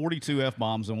dropped 42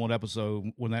 F-bombs in one episode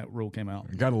when that rule came out.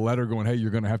 I got a letter going, hey, you're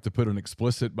going to have to put an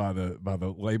explicit by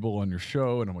the label on your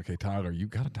show. And I'm like, hey, Tyler, you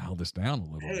got to dial this down a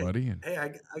little, buddy. And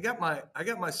I got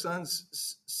my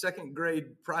son's second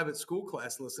grade private school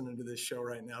class listening to this show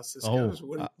right now. Cisco,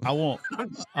 I won't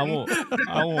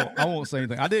say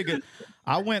anything.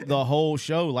 I went the whole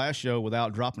last show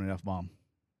without dropping an F-bomb.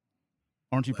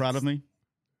 Aren't you proud of me?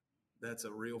 That's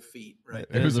a real feat, right?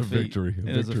 It was a victory.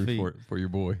 It is a feat for your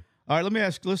boy. All right, let me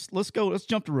ask. Let's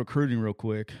jump to recruiting real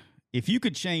quick. If you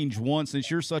could change one,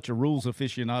 since you're such a rules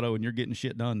aficionado and you're getting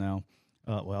shit done now,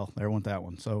 well, there went that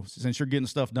one. So since you're getting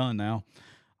stuff done now,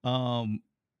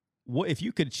 what if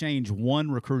you could change one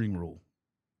recruiting rule?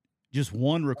 Just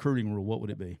one recruiting rule, what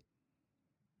would it be?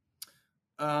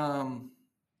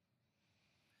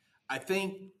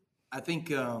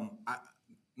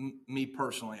 Me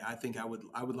personally, I think I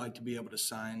would like to be able to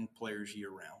sign players year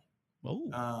round.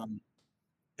 Oh.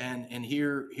 And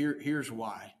here's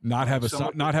why. Not have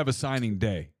a signing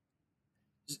day.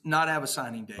 Not have a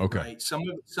signing day. Okay. Right.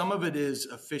 Some of it is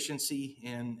efficiency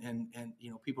and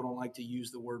people don't like to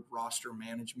use the word roster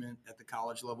management at the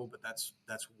college level, but that's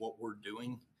what we're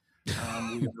doing.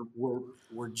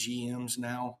 We're GMs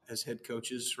now as head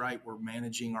coaches, right? We're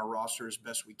managing our roster as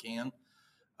best we can.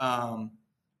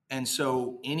 And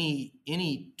so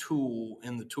any tool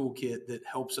in the toolkit that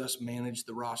helps us manage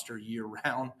the roster year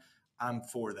round, I'm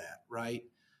for that, right?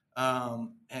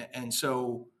 And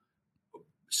so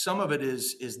some of it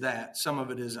is that. Some of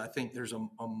it is I think there's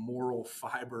a moral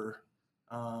fiber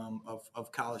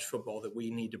of college football that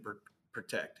we need to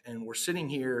protect. And we're sitting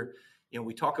here,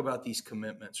 we talk about these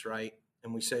commitments, right?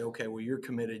 And we say, okay, well, you're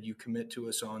committed. You commit to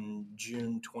us on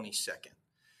June 22nd.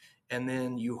 And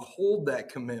then you hold that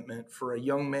commitment for a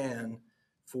young man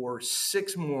for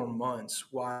 6 more months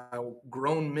while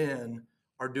grown men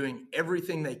are doing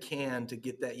everything they can to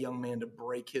get that young man to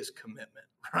break his commitment,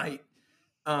 right?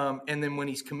 And then when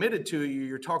he's committed to you,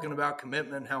 you're talking about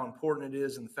commitment, how important it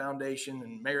is and the foundation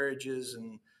and marriages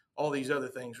and all these other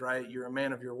things, right? You're a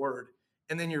man of your word.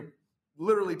 And then you're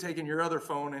literally taking your other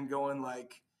phone and going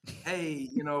like, hey,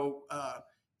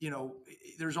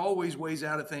 there's always ways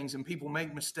out of things and people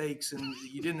make mistakes and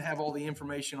you didn't have all the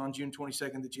information on June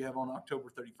 22nd that you have on October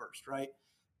 31st, right?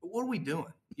 But what are we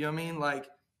doing? You know what I mean? Like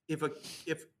if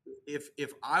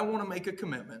I want to make a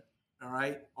commitment, all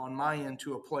right, on my end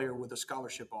to a player with a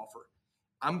scholarship offer,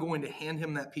 I'm going to hand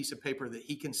him that piece of paper that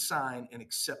he can sign and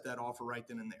accept that offer right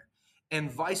then and there,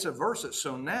 and vice versa.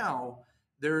 So now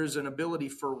there is an ability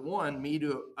for me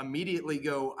to immediately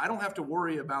go, I don't have to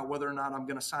worry about whether or not I'm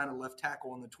going to sign a left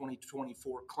tackle in the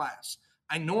 2024 class.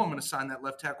 I know I'm going to sign that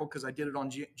left tackle because I did it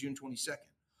on June 22nd.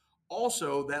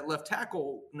 Also, that left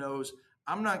tackle knows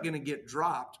I'm not going to get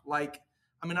dropped. I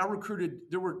recruited,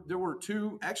 there were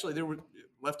two, actually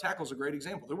left tackle's a great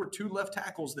example. There were 2 left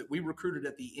tackles that we recruited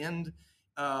at the end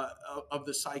of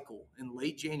the cycle in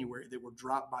late January. They were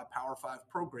dropped by Power 5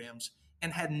 programs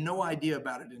and had no idea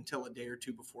about it until a day or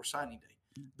two before signing day.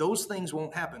 Those things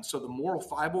won't happen. So the moral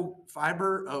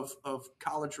fiber of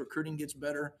college recruiting gets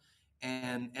better,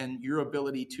 and your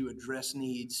ability to address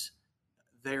needs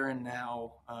there and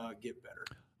now get better.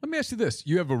 Let me ask you this.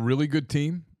 You have a really good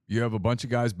team. You have a bunch of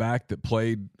guys back that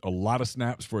played a lot of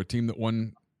snaps for a team that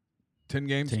won 10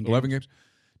 games, 11 games,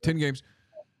 10 games.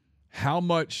 How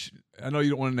much – I know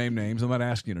you don't want to name names. I'm not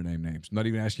asking you to name names. I'm not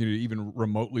even asking you to even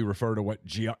remotely refer to what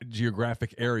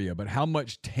geographic area, but how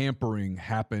much tampering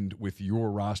happened with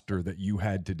your roster that you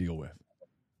had to deal with?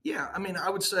 Yeah, I mean, I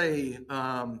would say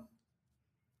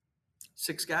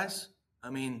 6 guys. I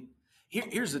mean,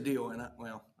 here's the deal, and I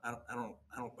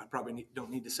probably don't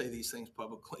need to say these things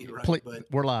publicly, right? But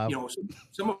we're live. You know,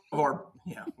 some of our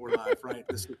we're live, right?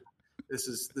 This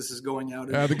is going out.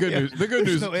 The good news. The good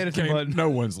news. No editing button. No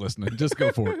one's listening. Just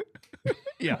go for it.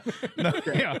 Yeah. No,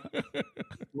 yeah.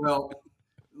 Well,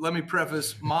 let me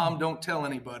preface: Mom, don't tell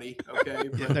anybody. Okay.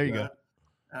 Yeah, there you go.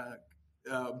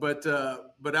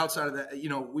 But outside of that, you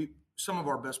know, some of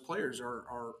our best players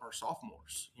are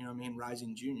sophomores. You know what I mean?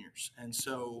 Rising juniors, and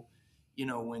so, you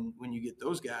know, when you get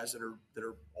those guys that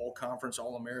are all conference,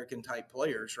 all American type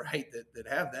players, right? That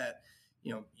have that.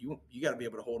 You know, you got to be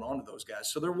able to hold on to those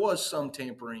guys. So there was some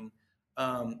tampering.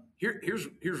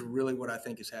 Here's really what I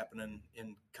think is happening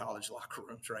in college locker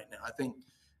rooms right now. I think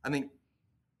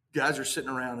guys are sitting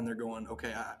around and they're going,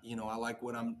 okay, I like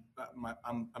what I'm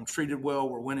treated well.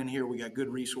 We're winning here. We got good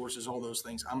resources, all those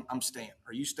things. I'm staying.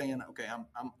 Are you staying? Okay.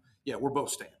 Yeah, we're both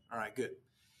staying. All right, good.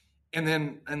 And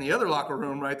then in the other locker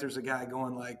room, right, there's a guy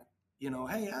going like, you know,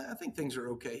 hey, I think things are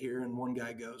okay here. And one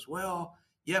guy goes, well,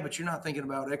 yeah, but you're not thinking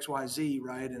about X, Y, Z,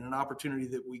 right? And an opportunity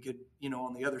that we could, you know,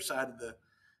 on the other side of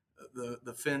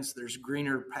the fence, there's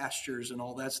greener pastures and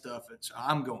all that stuff. And so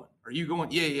I'm going. Are you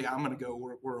going? Yeah, I'm going to go.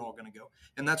 We're all going to go.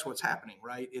 And that's what's happening,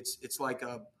 right? It's like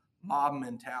a mob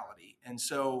mentality. And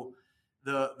so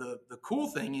the cool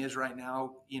thing is right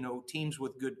now, you know, teams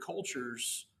with good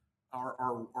cultures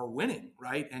are winning,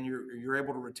 right? And you're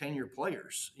able to retain your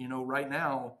players. You know, right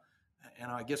now,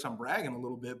 and I guess I'm bragging a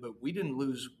little bit, but we didn't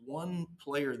lose one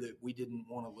player that we didn't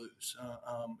want to lose.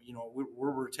 You know,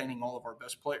 we're retaining all of our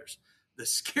best players. The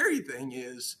scary thing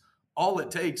is all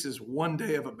it takes is one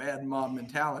day of a bad mob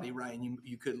mentality, right? And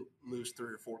you could lose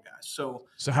 3 or 4 guys. So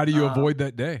how do you avoid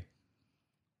that day?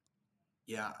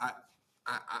 Yeah,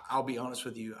 I'll be honest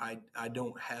with you. I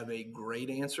don't have a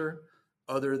great answer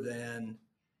other than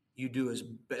you do as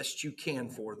best you can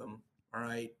for them. All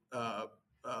right.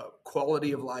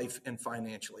 Quality of life and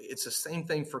financially. It's the same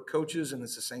thing for coaches and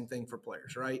it's the same thing for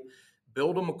players, right?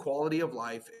 Build them a quality of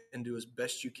life and do as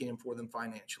best you can for them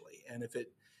financially. And if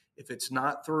it's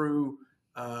not through,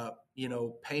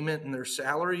 payment in their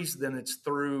salaries, then it's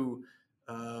through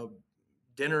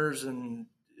dinners and,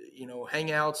 you know,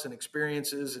 hangouts and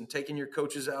experiences and taking your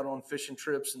coaches out on fishing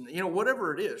trips and, you know,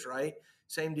 whatever it is, right?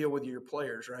 Same deal with your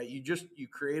players, right? You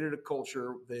created a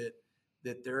culture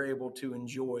that they're able to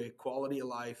enjoy quality of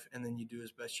life, and then you do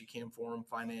as best you can for them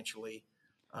financially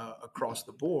across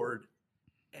the board.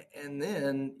 And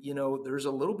then, you know, there's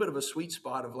a little bit of a sweet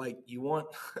spot of like, you want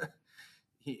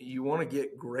to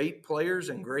get great players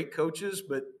and great coaches,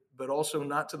 but also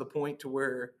not to the point to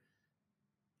where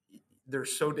they're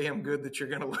so damn good that you're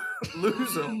going to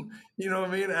lose them. You know what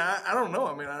I mean? I don't know.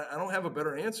 I mean, I don't have a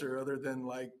better answer other than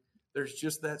like, there's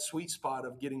just that sweet spot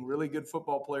of getting really good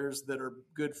football players that are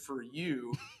good for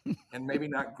you and maybe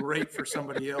not great for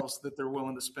somebody else that they're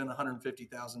willing to spend $150,000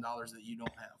 that you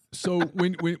don't have. So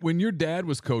when your dad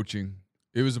was coaching,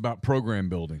 it was about program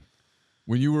building.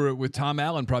 When you were with Tom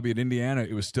Allen, probably at Indiana,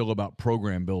 it was still about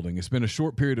program building. It's been a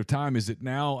short period of time. Is it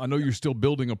now? I know you're still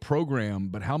building a program,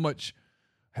 but how much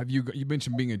have you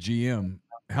mentioned being a GM?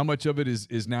 How much of it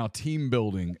is now team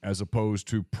building as opposed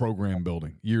to program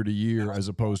building year to year, as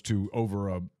opposed to over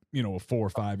a 4 or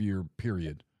 5 year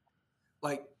period?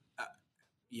 Like,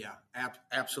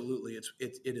 absolutely.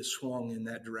 It is swung in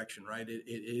that direction, right? It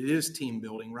is team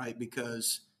building, right?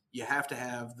 Because you have to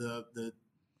have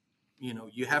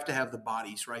you have to have the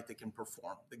bodies, right, that can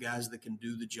perform, the guys that can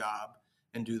do the job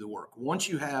and do the work. Once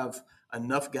you have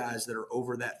enough guys that are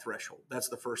over that threshold, that's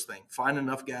the first thing. Find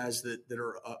enough guys that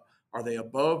are they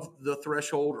above the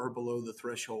threshold or below the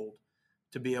threshold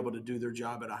to be able to do their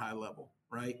job at a high level,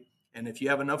 right? And if you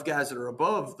have enough guys that are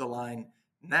above the line,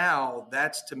 now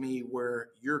that's to me where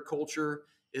your culture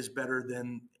is better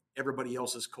than everybody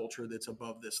else's culture that's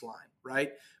above this line,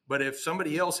 right? But if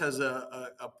somebody else has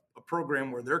a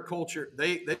program where their culture,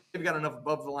 they've got enough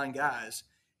above the line guys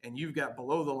and you've got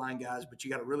below the line guys, but you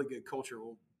got a really good culture,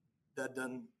 well, that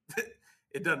doesn't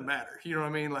it doesn't matter. You know what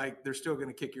I mean? Like they're still going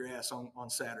to kick your ass on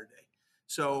Saturday.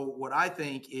 So what I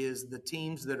think is the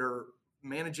teams that are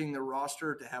managing their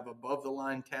roster to have above the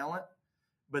line talent,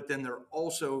 but then they're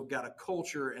also got a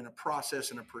culture and a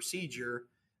process and a procedure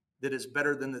that is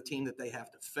better than the team that they have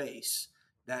to face,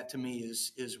 that to me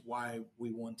is why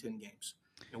we won 10 games.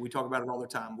 And we talk about it all the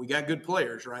time. We got good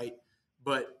players, right?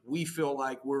 But we feel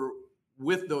like we're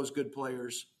with those good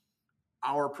players,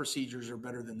 our procedures are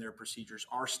better than their procedures.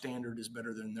 Our standard is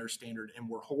better than their standard, and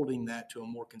we're holding that to a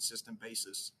more consistent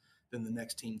basis than the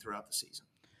next team throughout the season.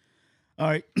 All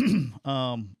right.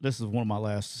 This is one of my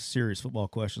last serious football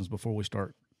questions before we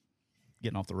start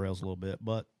getting off the rails a little bit.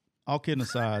 But all kidding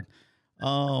aside,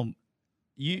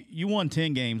 you won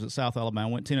 10 games at South Alabama,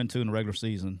 went 10-2 in the regular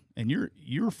season, and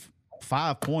you're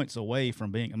 5 points away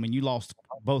from being – I mean, you lost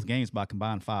both games by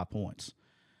combined 5 points.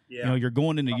 Yeah. You know, you're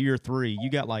going into year 3.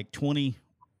 You got like 19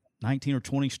 or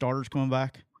 20 starters coming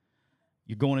back.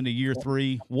 You're going into year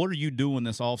 3. What are you doing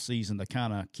this offseason to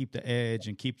kind of keep the edge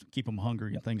and keep them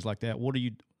hungry and things like that? What are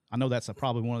you – I know that's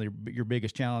probably one of your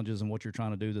biggest challenges and what you're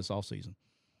trying to do this offseason.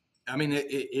 I mean, it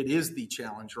is the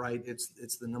challenge, right?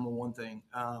 It's the number one thing.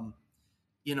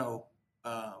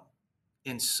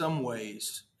 In some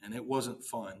ways, and it wasn't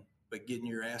fun, but getting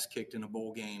your ass kicked in a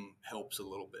bowl game helps a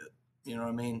little bit. You know what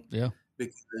I mean? Yeah.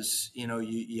 Because,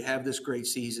 you have this great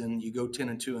season. You go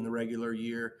 10-2 in the regular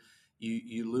year.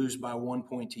 You lose by 1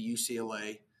 point to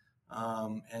UCLA.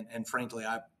 And frankly,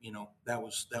 there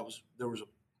was a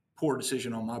poor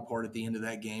decision on my part at the end of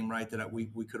that game, right? That we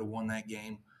could have won that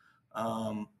game.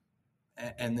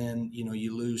 And then,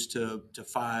 you lose to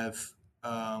 5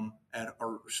 by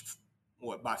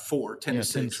 4,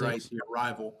 10-6, right? Your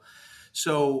rival.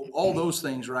 So all those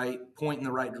things, right, point in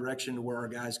the right direction to where our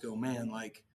guys go, man,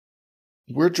 like.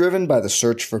 We're driven by the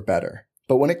search for better.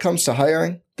 But when it comes to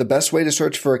hiring, the best way to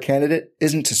search for a candidate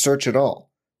isn't to search at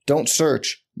all. Don't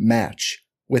search, match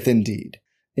with Indeed.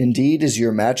 Indeed is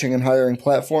your matching and hiring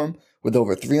platform with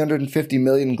over 350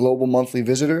 million global monthly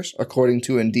visitors, according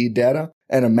to Indeed data,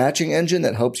 and a matching engine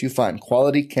that helps you find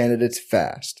quality candidates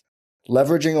fast.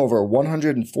 Leveraging over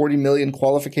 140 million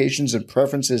qualifications and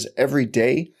preferences every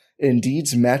day,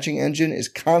 Indeed's matching engine is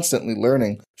constantly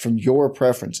learning from your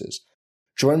preferences.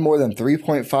 Join more than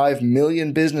 3.5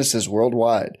 million businesses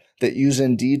worldwide that use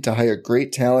Indeed to hire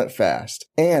great talent fast.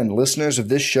 And listeners of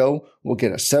this show will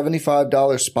get a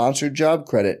 $75 sponsored job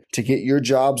credit to get your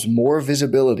jobs more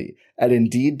visibility at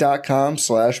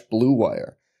Indeed.com/Blue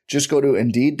Wire. Just go to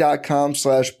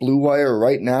Indeed.com/Blue Wire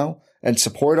right now and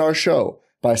support our show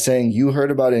by saying you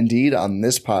heard about Indeed on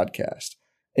this podcast.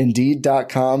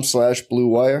 Indeed.com/Blue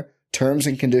Wire. Terms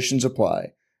and conditions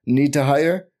apply. Need to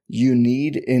hire? You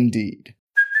need Indeed.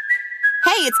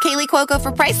 Hey, it's Kaylee Cuoco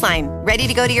for Priceline. Ready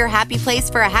to go to your happy place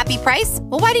for a happy price?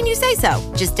 Well, why didn't you say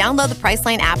so? Just download the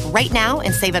Priceline app right now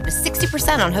and save up to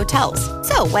 60% on hotels.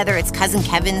 So whether it's Cousin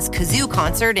Kevin's Kazoo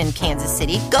Concert in Kansas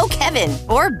City, go Kevin,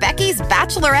 or Becky's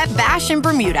Bachelorette Bash in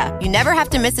Bermuda, you never have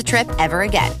to miss a trip ever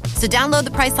again. So download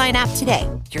the Priceline app today.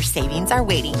 Your savings are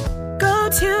waiting. Go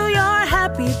to your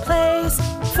happy place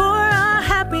for a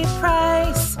happy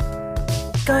price.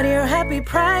 Go to your happy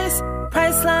price,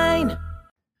 Priceline.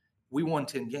 We won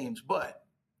 10 games, but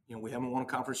we haven't won a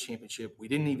conference championship. We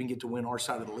didn't even get to win our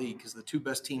side of the league because the two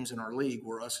best teams in our league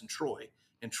were us and Troy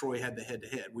Troy had the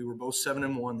head-to-head. We were both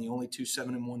 7-1, the only two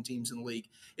 7-1 teams in the league.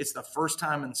 It's the first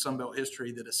time in Sun Belt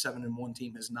history that a 7-1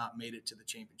 team has not made it to the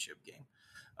championship game.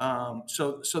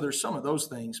 So there's some of those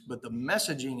things, but the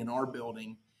messaging in our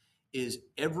building is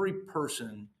every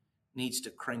person needs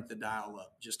to crank the dial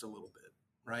up just a little bit,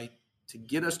 right, to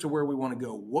get us to where we want to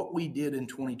go. What we did in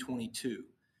 2022,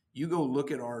 you go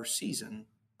look at our season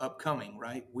upcoming,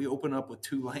 right? We open up with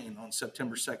Tulane on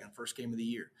September 2nd, first game of the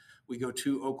year. We go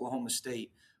to Oklahoma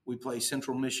State. We play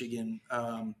Central Michigan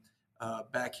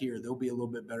back here. They'll be a little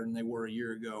bit better than they were a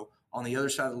year ago. On the other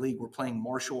side of the league, we're playing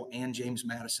Marshall and James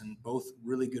Madison, both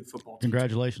really good football teams.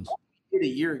 Congratulations. What we did a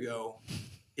year ago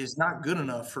is not good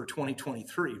enough for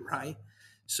 2023, right?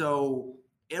 So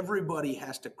everybody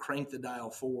has to crank the dial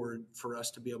forward for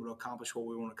us to be able to accomplish what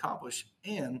we want to accomplish.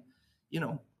 And,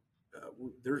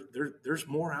 there's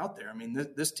more out there. I mean,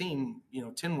 this team,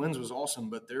 10 wins was awesome,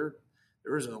 but there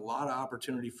is a lot of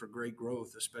opportunity for great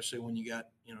growth, especially when you got,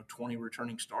 20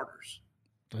 returning starters.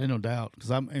 There's no doubt.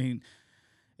 Because,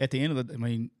 at the end of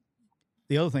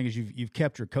the other thing is you've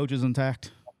kept your coaches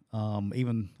intact.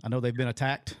 Even I know they've been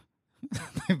attacked.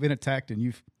 They've been attacked,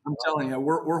 and I'm telling you,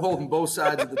 we're holding both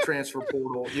sides of the transfer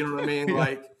portal. You know what I mean?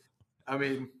 Yeah.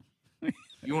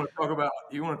 You want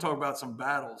to talk about some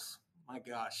battles. My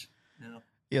gosh.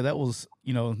 Yeah, that was,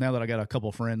 now that I got a couple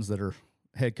of friends that are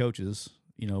head coaches,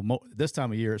 this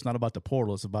time of year, it's not about the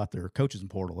portal, it's about their coaches in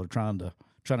portal. They're trying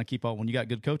to keep on. When you got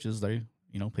good coaches, they,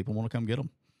 people want to come get them.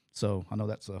 So I know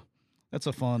that's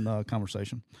a fun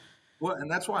conversation. Well, and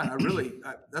that's why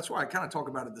that's why I kind of talk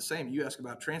about it the same. You ask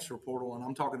about transfer portal, and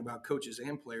I'm talking about coaches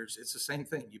and players. It's the same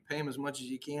thing. You pay them as much as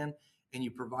you can, and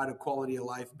you provide a quality of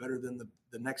life better than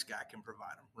the next guy can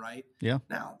provide them, right? Yeah.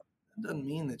 Now, that doesn't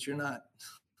mean that you're not,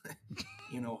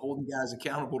 holding guys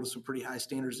accountable to some pretty high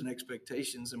standards and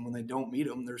expectations. And when they don't meet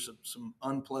them, there's some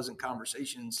unpleasant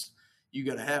conversations you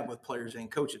got to have with players and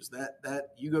coaches. That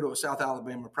you go to a South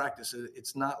Alabama practice,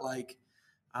 it's not like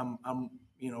I'm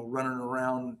running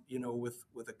around,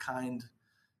 with a kind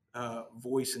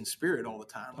voice and spirit all the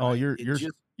time. Oh, right?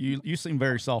 you seem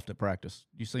very soft at practice.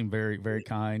 You seem very, very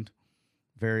kind,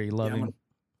 very loving.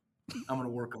 Yeah, I'm gonna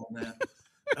work on that.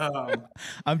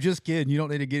 I'm just kidding. You don't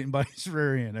need to get anybody's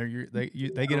rear end. They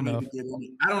get enough.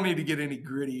 I don't need to get any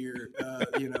grittier,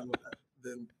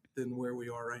 than where we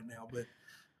are right now.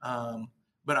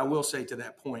 But I will say to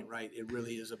that point, right? It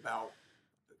really is about,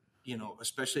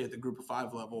 especially at the Group of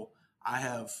 5 level.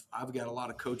 I've got a lot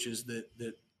of coaches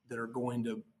that are going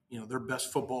to, their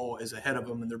best football is ahead of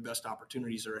them and their best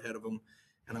opportunities are ahead of them,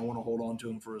 and I want to hold on to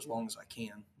them for as long as I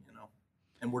can.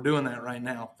 And we're doing that right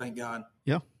now, thank God.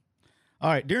 Yeah. All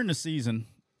right. During the season,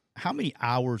 how many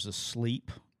hours of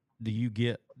sleep do you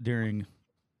get during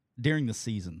the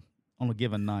season on a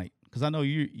given night? Because I know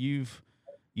you've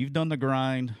done the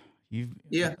grind.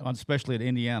 Especially at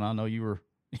Indiana. I know you were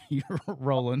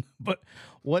rolling. But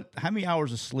how many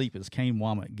hours of sleep is Kane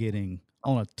Wommack getting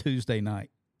on a Tuesday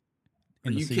night?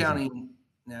 Are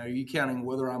you counting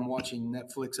whether I'm watching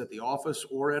Netflix at the office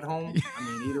or at home? I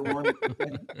mean, either one.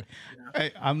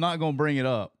 Hey, I'm not going to bring it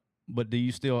up, but do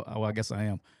you still? Oh, I guess I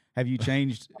am. Have you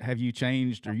changed? Are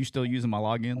you still using my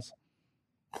logins?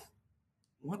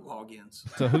 What logins?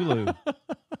 To Hulu.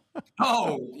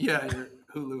 Oh, yeah, your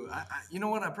Hulu. You know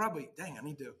what? I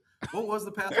need to. What was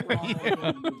the password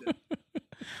on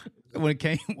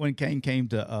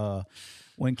that?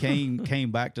 When Kane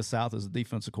came back to South as a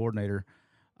defensive coordinator,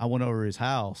 I went over to his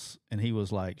house and he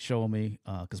was like showing me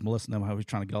because Melissa and I was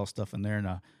trying to get all the stuff in there, and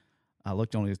I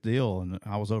looked on his deal and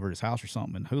I was over at his house or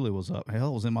something, and Hulu was up. Hell,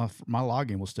 it was in my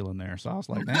login was still in there, so I was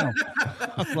like, damn.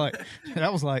 I was like,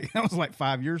 that was like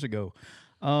 5 years ago.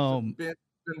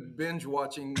 Been binge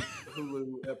watching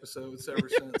Hulu episodes ever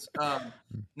since.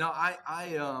 No,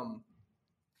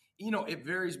 it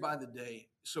varies by the day.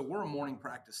 So we're a morning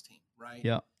practice team, right?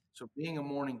 Yeah. So being a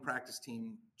morning practice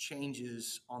team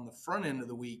changes on the front end of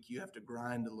the week. You have to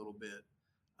grind a little bit.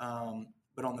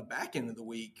 But on the back end of the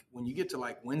week, when you get to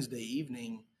like Wednesday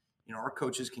evening, our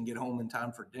coaches can get home in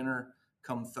time for dinner.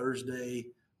 Come Thursday,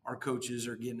 our coaches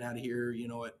are getting out of here,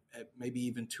 at maybe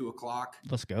even 2:00.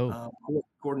 Let's go.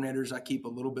 Coordinators, I keep a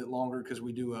little bit longer because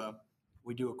we do a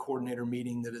coordinator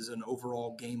meeting that is an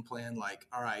overall game plan. Like,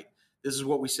 all right, this is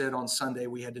what we said on Sunday.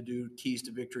 We had to do keys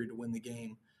to victory to win the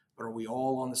game. But are we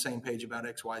all on the same page about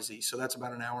X, Y, Z? So that's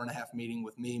about an hour and a half meeting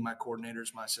with me, my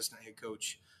coordinators, my assistant head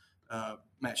coach,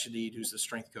 Matt Shadid, who's the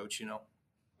strength coach,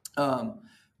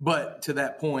 But to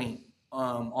that point,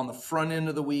 on the front end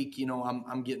of the week,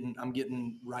 I'm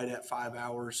getting right at 5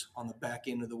 hours. On the back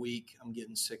end of the week, I'm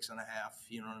getting 6.5.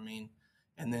 You know what I mean?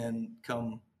 And then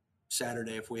come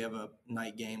Saturday, if we have a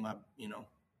night game, I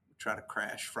try to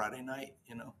crash Friday night.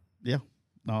 Yeah.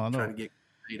 No, I know. Try to get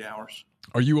 8 hours.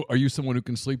 Are you someone who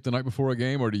can sleep the night before a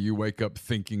game, or do you wake up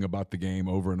thinking about the game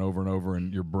over and over and over,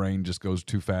 and your brain just goes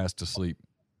too fast to sleep?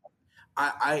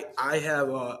 I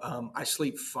have I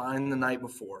sleep fine the night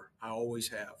before. I always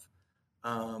have.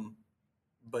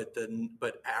 But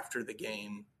after the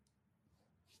game,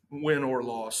 win or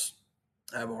loss,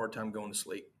 I have a hard time going to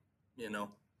sleep.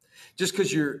 Just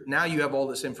because you have all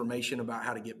this information about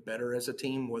how to get better as a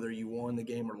team, whether you won the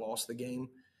game or lost the game.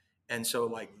 And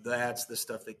so that's the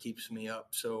stuff that keeps me up.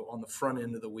 So on the front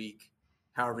end of the week,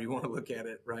 however you want to look at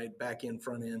it, right? Back end,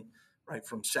 front end, right?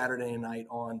 From Saturday night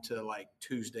on to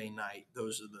Tuesday night,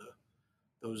 those are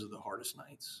the hardest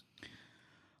nights.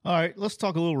 All right, let's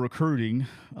talk a little recruiting.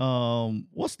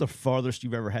 What's the farthest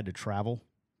you've ever had to travel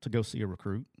to go see a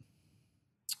recruit?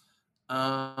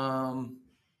 I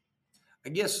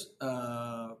guess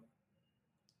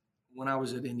when I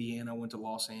was at Indiana, I went to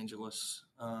Los Angeles.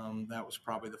 That was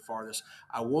probably the farthest.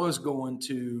 I was going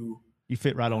to. You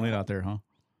fit right on in out there, huh?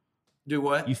 Do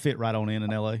what? You fit right on in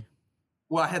LA?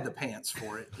 Well, I had the pants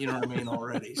for it. You know what I mean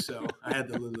already. So I had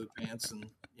the Lulu pants, and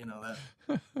that,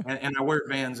 and I wear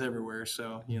Vans everywhere.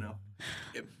 So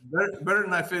better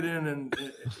than I fit in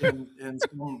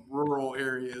some rural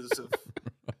areas of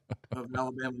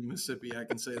Alabama, Mississippi. I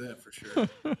can say that for sure.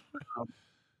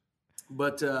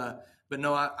 But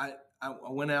no, I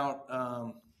went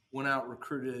out,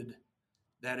 recruited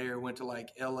that area, went to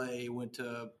LA, went to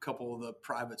a couple of the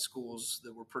private schools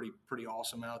that were pretty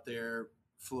awesome out there,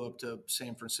 flew up to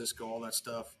San Francisco, all that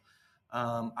stuff.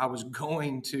 I was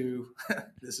going to,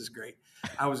 this is great.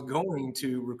 I was going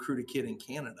to recruit a kid in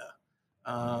Canada.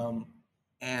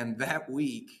 And that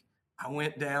week I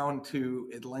went down to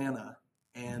Atlanta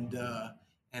and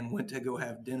went to go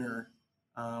have dinner,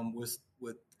 with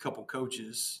a couple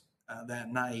coaches,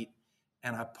 that night.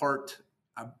 And I parked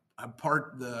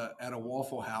at a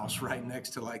Waffle House right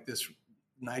next to like this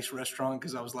nice restaurant.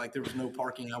 Cause I was like, there was no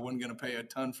parking. I wasn't going to pay a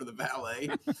ton for the valet.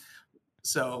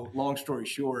 So long story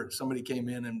short, somebody came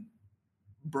in and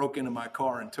broke into my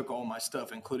car and took all my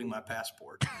stuff, including my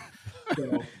passport.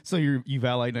 So you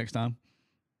valet next time?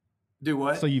 Do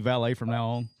what? So you valet from now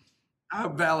on? I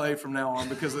valet from now on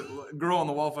because the girl in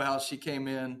the Waffle House, she came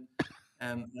in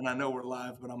and I know we're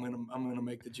live, but I'm gonna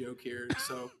make the joke here.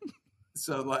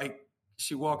 So like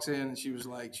she walks in and she was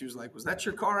like, was that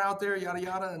your car out there? Yada,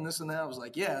 yada. And this and that. I was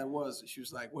like, yeah, it was. She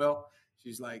was like, well,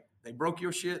 she's like, they broke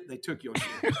your shit. They took your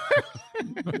shit.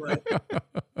 Like,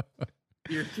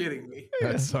 you're kidding me.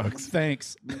 That sucks.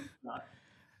 Thanks.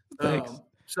 Thanks.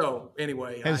 So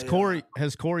anyway, has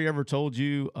Corey ever told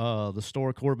you the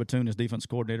story? Corey Batoon is defense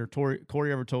coordinator.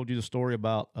 Corey ever told you the story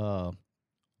about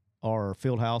our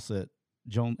field house at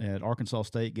Arkansas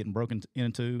State getting broken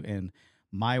into, and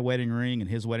my wedding ring and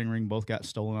his wedding ring both got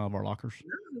stolen out of our lockers?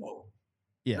 No.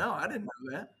 Yeah. No, I didn't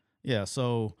know that. Yeah.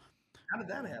 So how did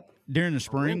that happen? During the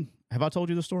spring, have I told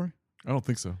you the story? I don't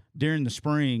think so. During the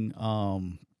spring,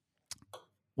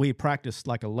 we practiced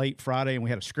like a late Friday, and we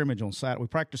had a scrimmage on Saturday. We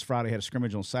practiced Friday, had a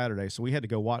scrimmage on Saturday, so we had to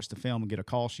go watch the film and get a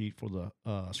call sheet for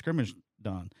the scrimmage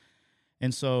done.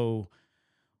 And so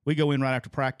we go in right after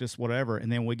practice, whatever,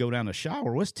 and then we go down to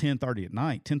shower. It was 10:30 at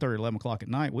night, 10:30, 11 o'clock at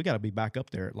night. We got to be back up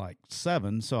there at like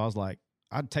 7. So I was like,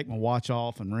 I'd take my watch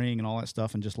off and ring and all that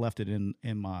stuff and just left it in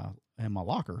my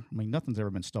locker. I mean, nothing's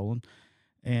ever been stolen.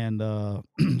 And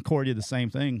Corey did the same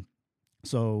thing.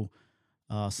 So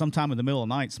sometime in the middle of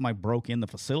the night, somebody broke in the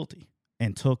facility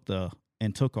and took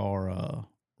our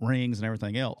rings and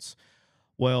everything else.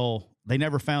 Well, they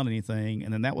never found anything,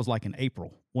 and then that was like in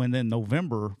April. When then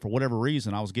November, for whatever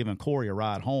reason, I was giving Corey a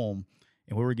ride home,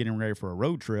 and we were getting ready for a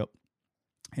road trip,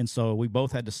 and so we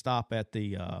both had to stop at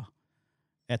the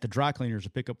dry cleaners to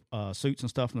pick up suits and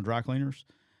stuff from the dry cleaners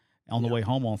on the way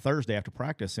home on Thursday after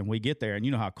practice. And we get there, and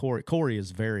you know how Corey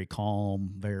is very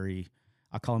calm,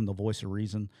 I call him the voice of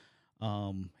reason.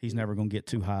 He's never going to get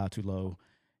too high, too low.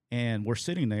 And we're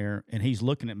sitting there, and he's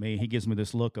looking at me. He gives me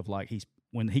this look of like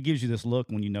when he gives you this look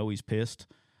when you know he's pissed,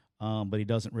 but he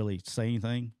doesn't really say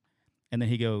anything. And then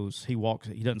he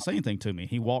doesn't say anything to me.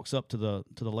 He walks up to the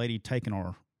lady taking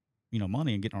our,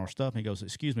 money and getting our stuff. And he goes,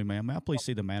 "Excuse me, ma'am, may I please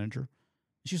see the manager?"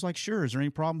 And she's like, "Sure. Is there any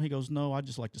problem?" He goes, "No, I'd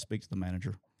just like to speak to the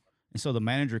manager." And so the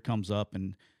manager comes up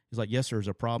and he's like, "Yes, sir, is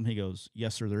there a problem?" He goes,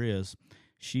 "Yes, sir, there is.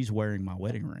 She's wearing my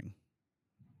wedding ring."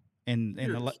 And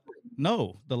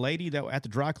the lady that at the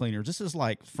dry cleaners, this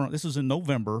is in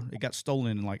November. It got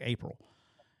stolen in like April.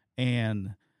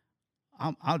 And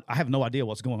I have no idea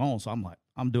what's going on. So I'm like,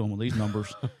 I'm doing with these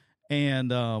numbers.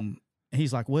 And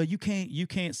he's like, "Well, you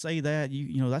can't say that.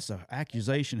 That's an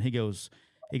accusation." He goes,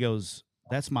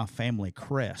 "That's my family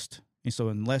crest. And so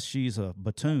unless she's a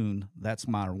Batoon, that's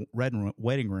my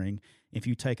wedding ring. If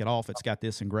you take it off, it's got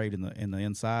this engraved in the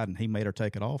inside." And he made her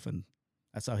take it off, and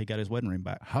that's how he got his wedding ring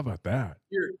back. How about that?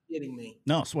 You're kidding me.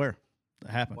 No, I swear.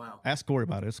 That happened. Wow. Ask Corey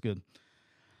about it. It's good.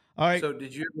 All right. So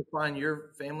did you ever find your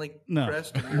family No.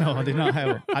 crest? No, I did not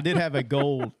have I did have a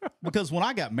gold, because when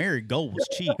I got married, gold was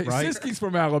cheap, Hey, right? Siski's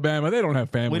from Alabama. They don't have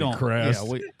family crest.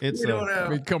 Yeah, We don't have. I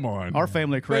mean, come on. our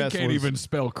family crest They can't was, even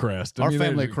spell crest. I our mean,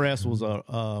 family there's- crest was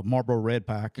a Marlboro Red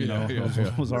Pack, Yeah.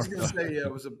 was I our was going to say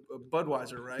it was a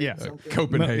Budweiser, right? Yeah. Something.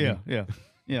 Copenhagen.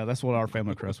 Yeah, that's what our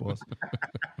family crest was.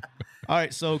 All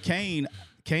right, so Kane,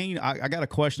 I got a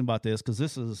question about this because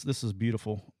this is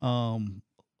beautiful.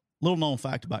 Little known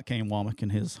fact about Kane Womack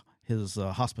and his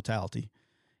hospitality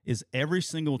is every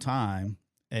single time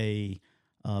a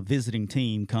visiting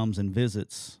team comes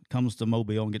to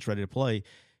Mobile and gets ready to play,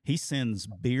 he sends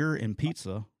beer and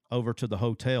pizza over to the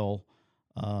hotel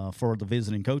for the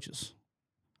visiting coaches.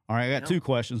 All right, I got 2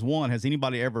 questions. 1, has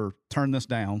anybody ever turned this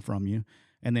down from you?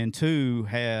 And then 2,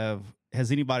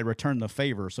 has anybody returned the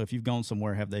favor? So if you've gone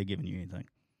somewhere, have they given you anything?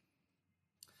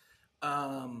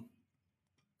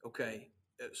 Okay.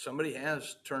 Somebody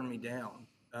has turned me down.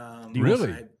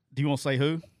 Really? Do you want to say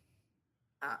who?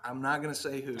 I'm not going to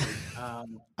say who.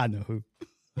 I know who.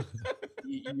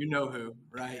 You know who,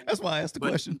 right? That's why I asked the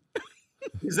question.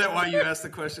 Is that why you asked the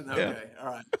question? Okay. Yeah.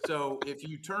 All right. So if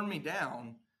you turn me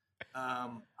down,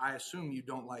 I assume you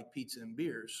don't like pizza and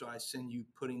beer. So I send you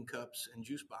pudding cups and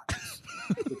juice boxes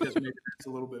because maybe that's a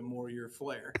little bit more your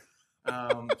flair.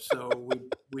 So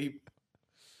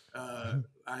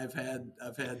I've had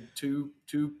two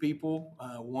people,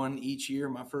 one each year,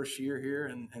 my first year here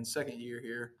and second year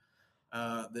here,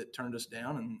 that turned us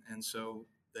down, and so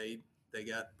they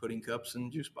got pudding cups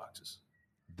and juice boxes.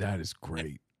 That is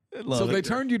great. Love So it. they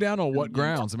turned you down on what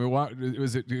grounds? I mean, why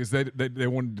was it? Because they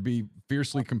wanted to be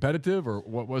fiercely competitive, or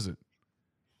what was it?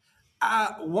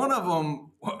 One of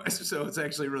them, so it's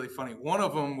actually really funny. One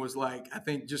of them was like, I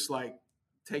think just like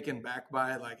taken back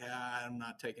by it, like, I'm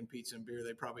not taking pizza and beer.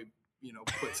 They probably,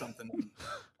 put something,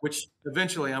 which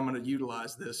eventually I'm going to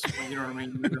utilize this. You know what I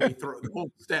mean? The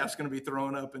whole staff's going to be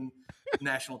throwing up in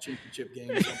national championship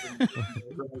game or something.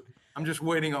 I'm just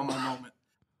waiting on my moment.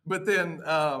 But then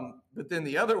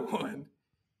the other one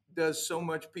does so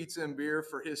much pizza and beer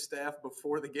for his staff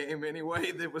before the game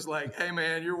anyway. That was like, hey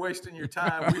man, you're wasting your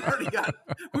time. We already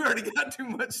got too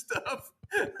much stuff.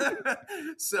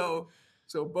 So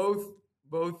both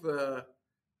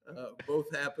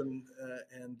happened,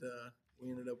 and we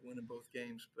ended up winning both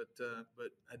games. But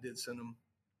I did send them.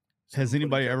 Has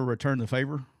anybody ever returned the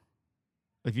favor?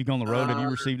 If you've gone on the road, have you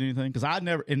received anything? Because I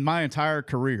never, in my entire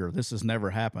career, this has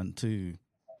never happened to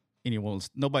anyone.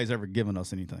 Nobody's ever given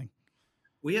us anything.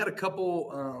 We had a couple.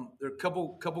 There are a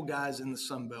couple guys in the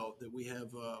Sun Belt that we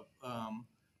have.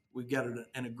 We've got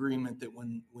an agreement that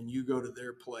when you go to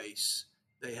their place,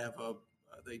 they have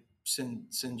they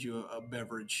send you a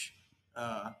beverage.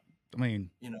 I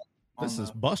mean, this is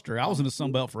the, Buster. I was in the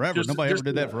Sun Belt forever. Nobody ever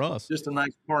did that for us. Just a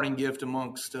nice parting gift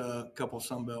amongst a couple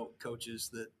Sun Belt coaches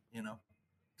that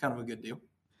kind of a good deal.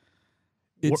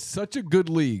 It's such a good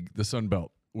league, the Sun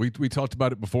Belt. We talked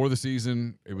about it before the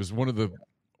season. It was one of the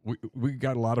we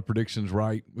got a lot of predictions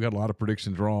right. We got a lot of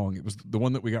predictions wrong. It was the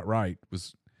one that we got right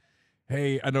was,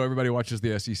 hey, I know everybody watches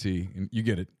the SEC, and you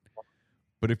get it.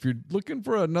 But if you're looking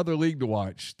for another league to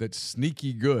watch that's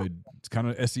sneaky good, it's kind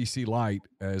of SEC light,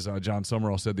 as John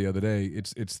Summerall said the other day.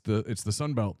 It's the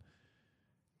Sun Belt.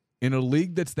 In a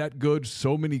league that's that good,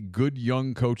 so many good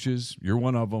young coaches. You're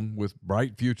one of them with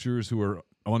bright futures who are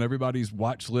on everybody's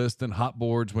watch list and hot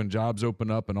boards when jobs open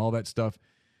up and all that stuff.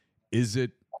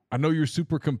 I know you're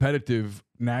super competitive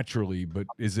naturally, but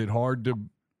is it hard to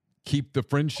keep the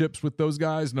friendships with those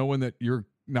guys, knowing that you're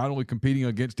not only competing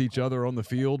against each other on the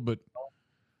field, but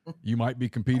you might be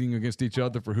competing against each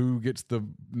other for who gets the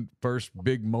first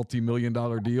big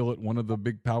multi-million-dollar deal at one of the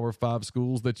big Power 5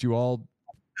 schools that you all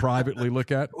privately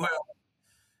look at? Well,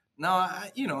 no,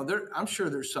 I'm sure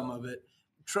there's some of it.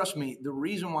 Trust me, the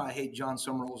reason why I hate John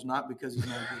Summerall is not because he's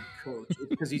not a good coach. It's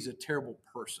because he's a terrible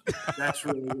person. That's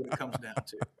really what it comes down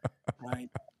to, right?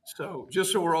 So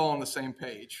just so we're all on the same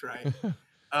page, right?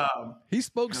 He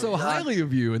spoke so highly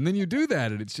of you, and then you do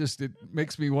that, and it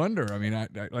makes me wonder. I mean, I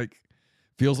like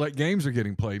feels like games are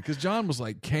getting played because John was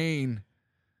like, Kane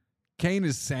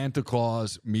is Santa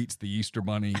Claus meets the Easter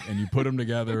Bunny, and you put them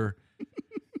together,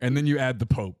 and then you add the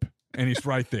Pope, and he's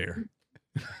right there.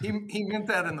 He meant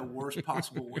that in the worst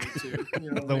possible way too.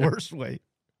 The worst way.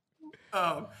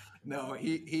 No,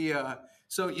 he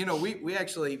so we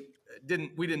actually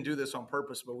didn't do this on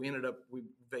purpose, but we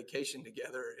vacationed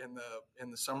together in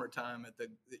the summertime at the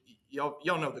y'all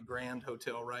know the Grand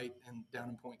Hotel, right? And down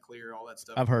in Point Clear, all that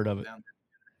stuff. I've heard of it. Down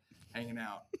there, hanging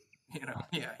out.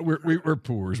 Yeah. We're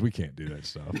poors. We can't do that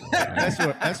stuff.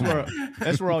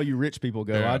 That's where all you rich people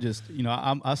go. Yeah. I just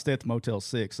I stay at the Motel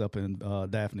 6 up in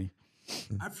Daphne.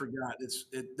 I forgot.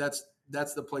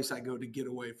 That's the place I go to get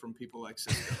away from people like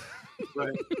Cisco. But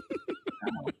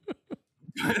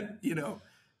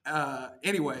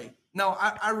anyway, no,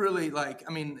 I really like.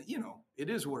 I mean, it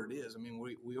is what it is. I mean,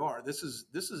 we are. This is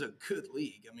a good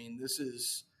league. I mean, this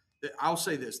is. I'll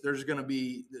say this: there's going to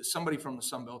be somebody from the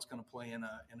Sun Belt's going to play in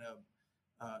a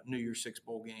New Year's Six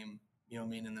bowl game. In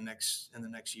the next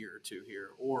year or two here,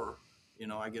 or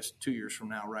I guess 2 years from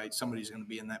now, right? Somebody's going to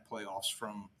be in that playoffs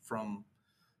from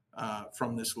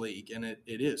this league, and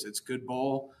it's good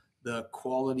ball. The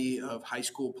quality of high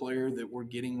school player that we're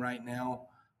getting right now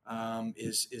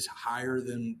is higher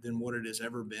than what it has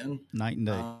ever been. Night and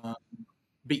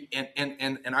day.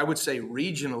 And I would say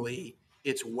regionally,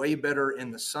 it's way better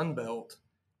in the Sun Belt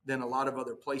than a lot of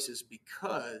other places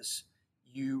because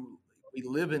we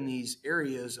live in these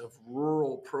areas of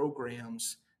rural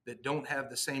programs that don't have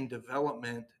the same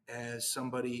development as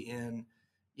somebody in,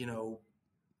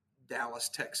 Dallas,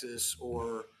 Texas,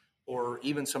 or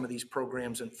even some of these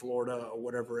programs in Florida or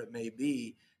whatever it may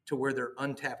be, to where they're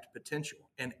untapped potential.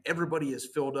 And everybody has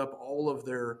filled up all of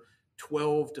their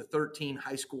 12 to 13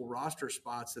 high school roster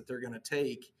spots that they're going to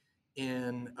take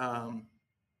in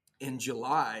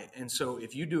July. And so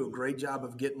if you do a great job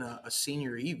of getting a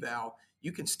senior eval,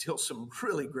 you can steal some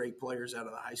really great players out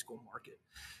of the high school market.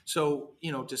 So,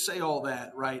 to say all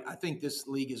that, right, I think this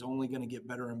league is only going to get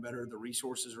better and better. The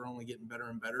resources are only getting better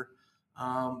and better.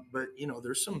 But,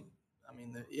 there's some,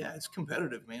 it's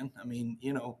competitive, man.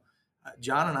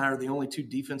 John and I are the only two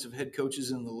defensive head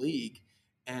coaches in the league,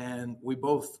 and we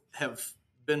both have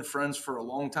been friends for a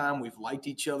long time. We've liked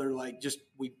each other.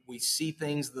 We see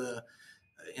things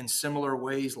in similar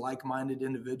ways, like-minded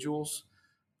individuals.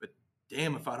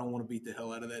 Damn if I don't want to beat the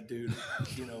hell out of that dude,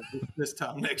 this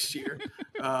time next year,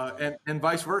 and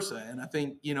vice versa. And I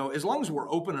think, as long as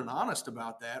we're open and honest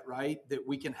about that, right, that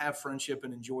we can have friendship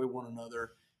and enjoy one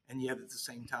another, and yet at the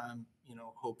same time,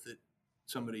 hope that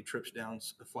somebody trips down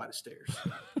a flight of stairs.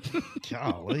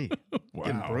 Golly. Wow.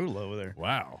 Getting brutal over there.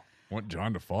 Wow. Want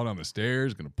John to fall down the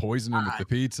stairs, going to poison him with the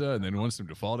pizza, and then wants him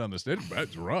to fall down the stairs.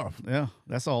 That's rough. Yeah,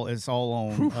 that's all. It's all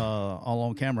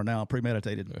on camera now,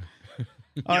 premeditated.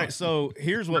 All right, so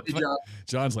here's what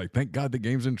John's like. Thank God the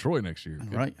game's in Troy next year.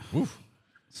 Right. Oof.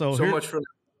 So much for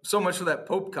that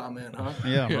Pope comment, huh?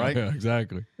 Yeah, right. Yeah,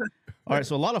 exactly. All right,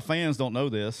 so a lot of fans don't know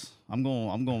this. I'm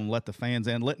going to let the fans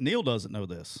in. Neil doesn't know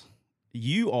this.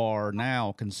 You are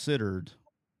now considered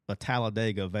a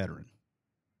Talladega veteran.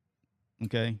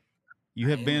 Okay, you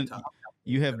have been to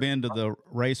the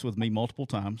race with me multiple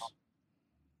times.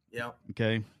 Yeah.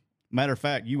 Okay. Matter of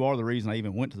fact, you are the reason I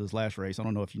even went to this last race. I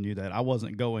don't know if you knew that. I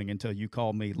wasn't going until you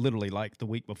called me literally like the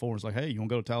week before. It's like, hey, you want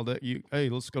to go to Talladega? Hey,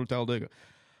 let's go to Talladega.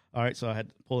 All right, so I had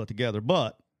to pull it together.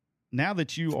 But now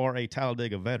that you are a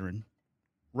Talladega veteran,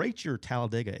 rate your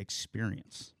Talladega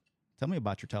experience. Tell me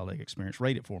about your Talladega experience.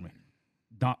 Rate it for me.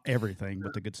 Not everything,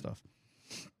 but the good stuff.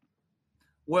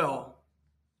 Well,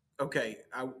 okay,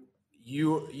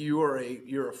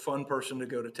 you're a fun person to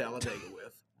go to Talladega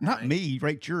with. Not right? me.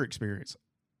 Rate your experience.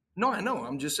 No, I know.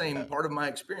 I'm just saying part of my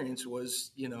experience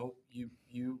was, you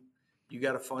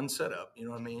got a fun setup, you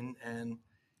know what I mean? And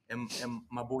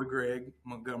my boy Greg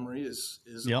Montgomery is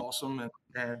Yep. awesome,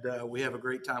 and we have a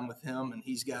great time with him, and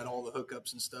he's got all the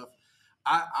hookups and stuff.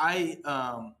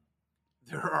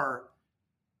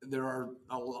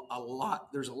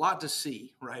 There's a lot to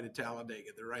see right at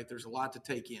Talladega. There's a lot to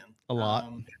take in. A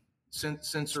lot.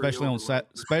 Sensory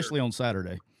especially on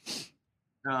Saturday.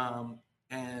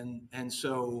 And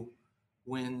so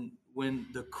when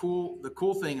the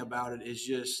cool thing about it is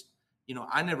just,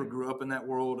 I never grew up in that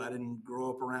world. I didn't grow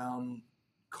up around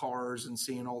cars and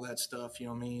seeing all that stuff, you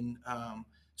know what I mean?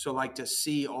 So like to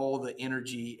see all the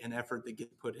energy and effort that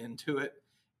gets put into it,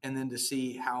 and then to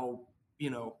see how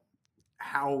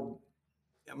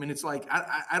it's like,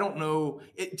 I don't know.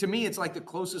 To me, it's like the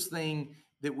closest thing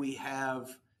that we have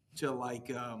to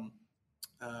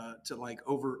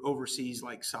overseas,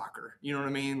 like soccer, you know what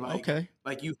I mean? Like, okay.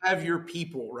 Like you have your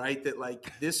people, right? That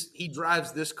like he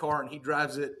drives this car and he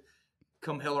drives it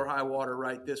come hell or high water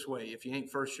right this way. If you ain't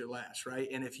first, you're last, right?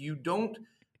 And if you don't,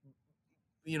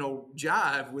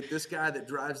 jive with this guy that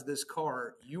drives this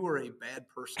car, you are a bad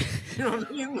person. You know what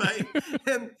I mean? Like,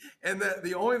 and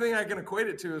the only thing I can equate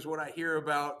it to is what I hear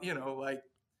about, I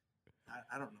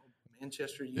don't know,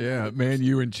 Manchester United. Yeah, Man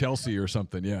U and Chelsea or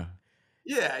something. Yeah.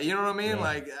 Yeah, you know what I mean? Yeah.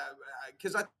 Like,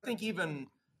 because I think even,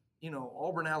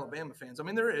 Auburn, Alabama fans,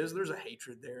 there's a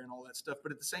hatred there and all that stuff,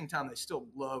 but at the same time, they still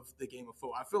love the game of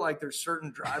football. I feel like there's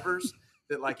certain drivers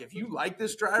that, like, if you like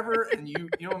this driver and you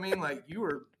know what I mean? Like,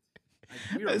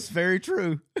 That's very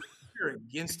true. We're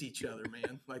against each other,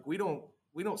 man. Like, we don't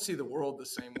see the world the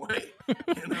same way,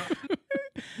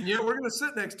 Yeah, we're going to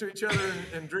sit next to each other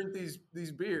and drink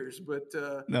these beers, but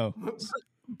No.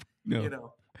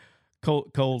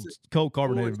 Cold Cold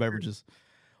carbonated beverages.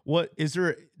 What is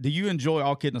there? Do you enjoy,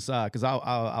 all kidding aside? Because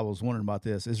I was wondering about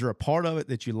this. Is there a part of it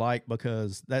that you like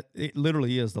because that it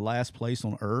literally is the last place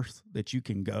on earth that you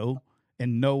can go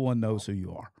and no one knows who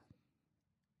you are?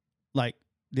 Like,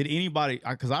 did anybody?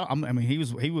 Because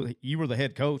you were the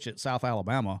head coach at South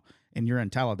Alabama and you're in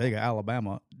Talladega,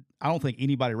 Alabama. I don't think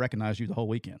anybody recognized you the whole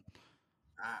weekend.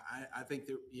 I think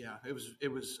it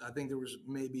was. I think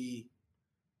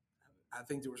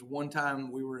there was one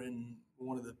time we were in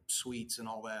one of the suites and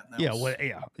all that. And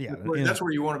That's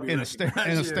where you want to be in a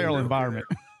sterile environment.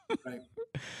 Right.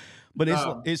 But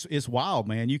it's wild,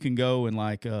 man. You can go and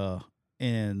I've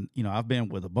been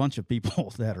with a bunch of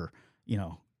people that are,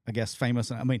 I guess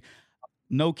famous. I mean,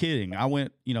 no kidding. I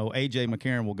went, AJ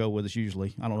McCarron will go with us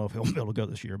usually. I don't know if he'll be able to go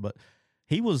this year, but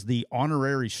he was the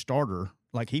honorary starter.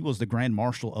 Like, he was the grand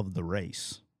marshal of the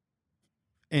race.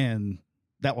 And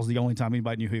that was the only time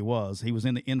anybody knew who he was. He was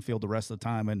in the infield the rest of the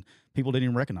time, and people didn't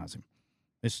even recognize him.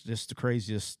 It's just the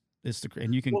craziest.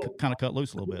 And you can kind of cut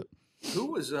loose a little bit.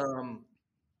 Who was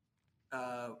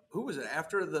who was it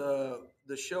after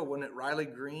the show? Wasn't it Riley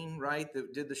Green, right?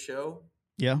 That did the show.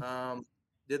 Yeah.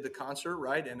 Did the concert,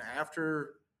 right? And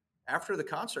after the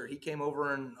concert, he came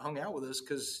over and hung out with us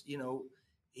because,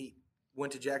 he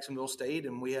went to Jacksonville State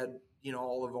and we had,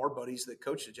 all of our buddies that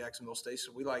coached at Jacksonville State.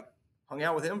 So we hung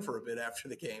out with him for a bit after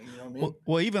the game. You know what I mean?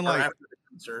 Well, even or after the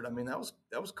concert. I mean, that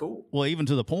was cool. Well, even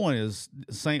to the point is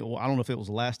saying, I don't know if it was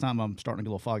the last time. I'm starting to get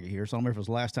a little foggy here. So I don't remember if it was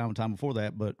the last time or time before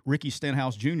that, but Ricky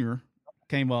Stenhouse Jr.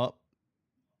 came up.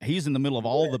 He's in the middle of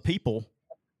all the people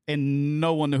and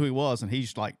no one knew who he was. And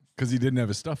he's like, because he didn't have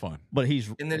his stuff on. But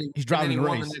he's driving the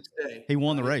race. He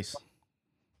won the race.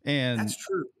 And that's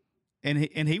true. And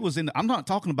he was in. I'm not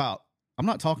talking about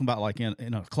like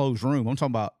in a closed room. I'm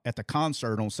talking about at the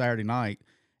concert on Saturday night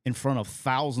in front of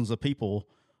thousands of people.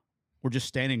 We're just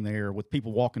standing there with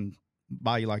people walking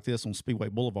by you like this on Speedway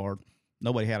Boulevard.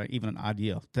 Nobody had even an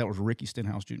idea that was Ricky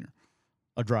Stenhouse Jr.,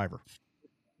 a driver.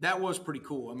 That was pretty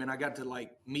cool. I mean, I got to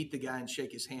meet the guy and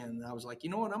shake his hand, and I was like, you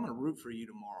know what? I'm going to root for you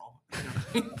tomorrow.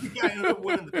 The guy ended up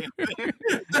winning the damn thing.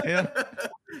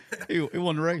 Yeah, he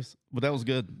won the race, but that was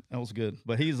good. That was good.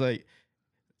 But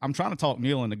I'm trying to talk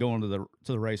Neil into going to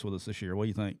the race with us this year. What do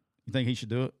you think? You think he should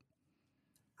do it?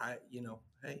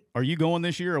 Hey. Are you going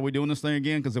this year? Are we doing this thing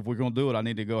again? Because if we're going to do it, I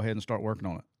need to go ahead and start working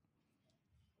on it.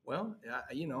 Well,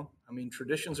 I mean,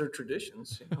 traditions are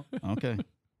traditions. Okay.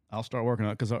 I'll start working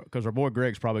on it because our boy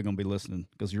Greg's probably going to be listening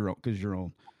because you're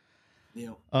on.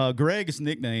 Yeah. Greg's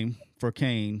nickname for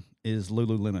Kane is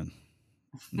Lululemon.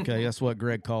 Okay, that's what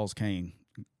Greg calls Kane.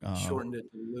 Shortened it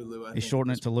to Lulu. He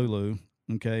shortened it to Lulu.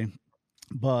 Okay,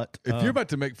 but if you're about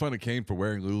to make fun of Kane for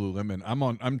wearing Lululemon,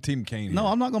 I'm Team Kane. No,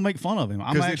 I'm not going to make fun of him.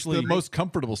 I'm actually it's the most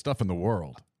comfortable stuff in the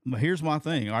world. But here's my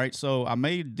thing. All right, so I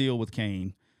made a deal with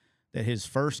Kane that his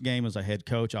first game as a head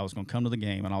coach, I was going to come to the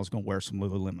game and I was going to wear some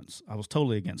Lululemons. I was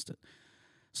totally against it.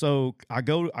 So I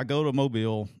go to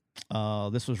Mobile.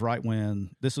 This was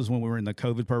when we were in the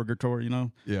COVID purgatory,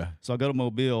 Yeah. So I go to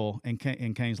Mobile and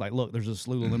Kane's like, look, there's this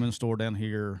Lululemon store down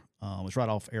here. It's right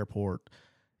off airport.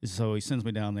 So he sends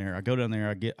me down there. I go down there.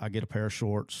 I get a pair of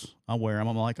shorts. I wear them.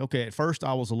 I'm like, okay. At first,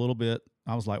 I was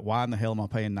like, why in the hell am I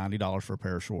paying $90 for a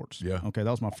pair of shorts? Yeah. Okay,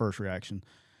 that was my first reaction.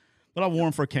 But I wore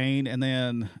them for Kane, and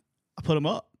then I put them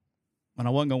up, and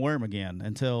I wasn't going to wear them again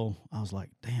until I was like,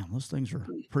 damn, those things are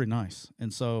pretty nice.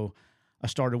 And so I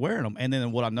started wearing them. And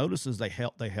then what I noticed is they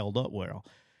held up well.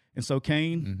 And so,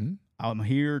 Kane, I'm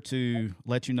here to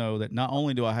let you know that not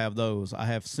only do I have those, I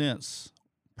have since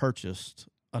purchased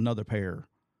another pair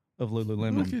of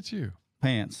Lululemon Look at you.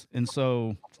 pants. And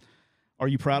so are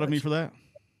you proud of me for that?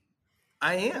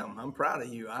 I am. I'm proud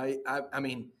of you. I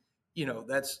mean,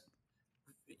 that's –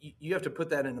 you have to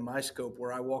put that into my scope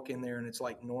where I walk in there and it's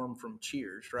like Norm from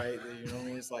Cheers, right? You know what I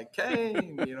mean? It's like,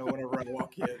 Kane, whenever I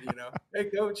walk in, hey,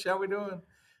 coach, how we doing?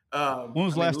 When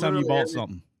was the last time you bought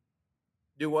something?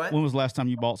 Do what? When was the last time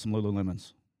you bought some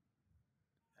Lululemons?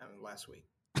 Last week.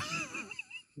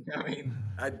 I mean,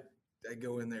 I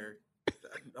go in there.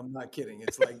 I'm not kidding.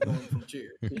 It's like Norm from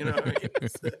Cheers. You know what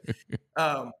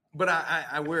I mean? But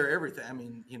I wear everything. I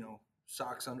mean,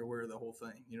 socks, underwear, the whole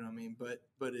thing, you know what I mean? But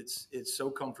it's so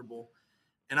comfortable.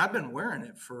 And I've been wearing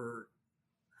it for,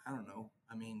 I don't know.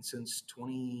 I mean, since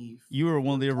You were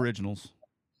one of the originals.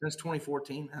 Since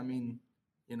 2014. I mean,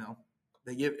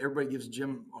 everybody gives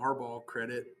Jim Harbaugh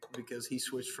credit because he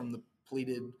switched from the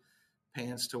pleated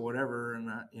pants to whatever. And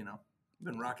I've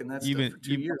been rocking that stuff for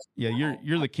 2 years. Yeah.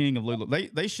 You're the king of Lulu.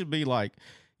 They should be like,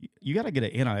 you got to get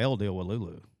an NIL deal with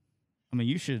Lulu. I mean,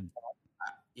 you should,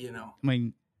 I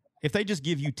mean, if they just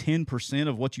give you 10%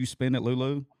 of what you spend at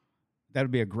Lulu, that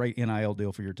would be a great NIL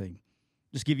deal for your team.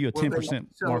 Just give you a 10%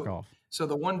 mark off. So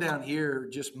the one down here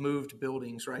just moved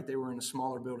buildings, right? They were in a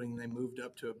smaller building and they moved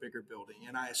up to a bigger building.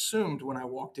 And I assumed when I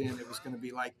walked in, it was going to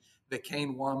be like the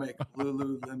Kane Womack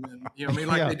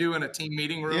Lululemon, they do in a team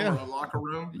meeting room or a locker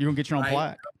room. You're going to get your own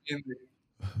plaque.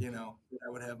 I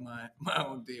would have my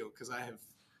own deal because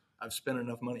I've spent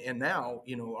enough money. And now,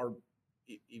 our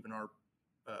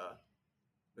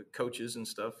the coaches and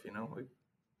stuff, we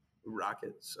rock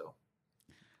it. So,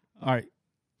 all right,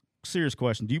 serious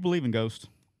question: do you believe in ghosts?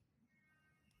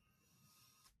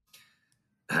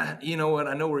 You know what?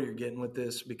 I know where you're getting with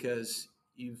this because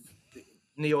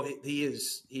Neil. He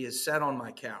is sat on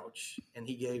my couch and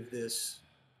he gave this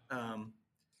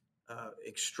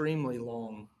extremely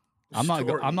long. I'm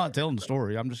not telling the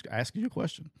story. I'm just asking you a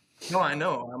question. No, I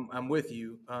know. I'm with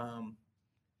you.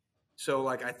 So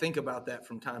I think about that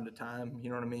from time to time,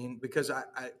 you know what I mean? Because I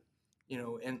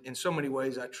in so many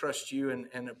ways, I trust you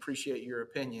and appreciate your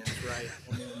opinions, right?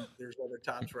 And then there's other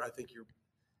times where I think you're,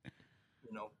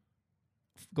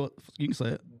 Go. You can say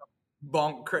it.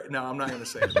 No, I'm not going to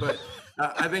say it, but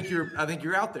I think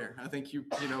you're out there. I think you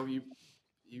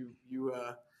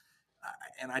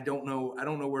and I don't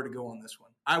know where to go on this one.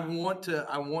 I want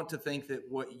to think that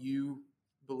what you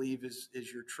believe is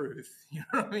your truth. You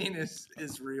know what I mean? Is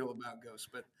real about ghosts,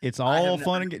 but it's all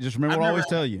fun and just remember what I always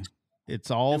tell you.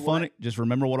 It's all fun. Just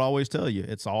remember what I always tell you.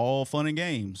 It's all fun and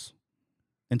games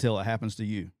until it happens to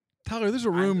you. Tyler, there's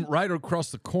a room right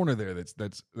across the corner there that's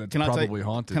probably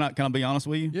haunted. Can I be honest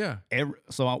with you? Yeah.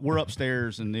 We're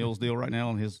upstairs in Neil's deal right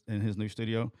now in his new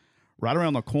studio. Right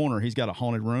around the corner, he's got a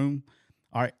haunted room.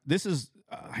 All right, this is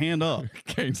hand up.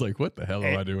 Kane's like, what the hell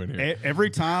am I doing here? Every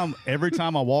time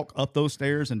I walk up those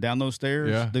stairs and down those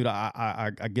stairs, dude,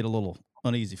 I get a little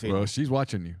uneasy feeling. Well, she's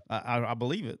watching you. I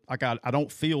believe it. Like I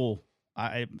don't feel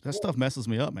that stuff messes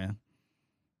me up, man.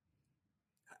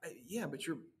 Yeah, but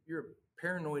you're a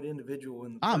paranoid individual.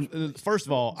 First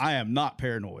of all, I am not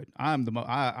paranoid. I'm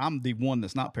the one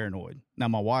that's not paranoid. Now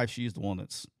my wife, she's the one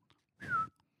that's.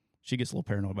 She gets a little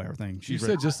paranoid about everything. You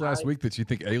said just last week that you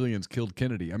think aliens killed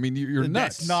Kennedy. I mean, you're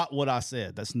nuts. That's not what I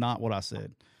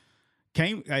said.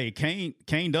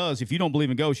 Kane does. If you don't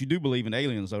believe in ghosts, you do believe in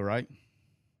aliens, though, right?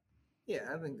 Yeah,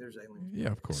 I think there's aliens. Yeah,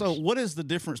 of course. So what is the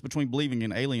difference between believing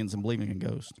in aliens and believing in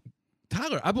ghosts?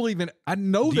 Tyler, I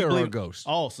know there are ghosts.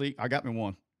 Oh, see, I got me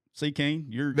one. See, Kane,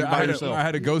 you're by yourself. I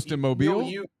had a ghost in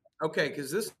Mobile. Okay,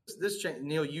 because this change,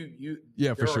 Neil, you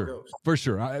yeah, for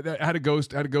sure. I had a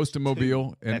ghost in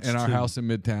Mobile in our house in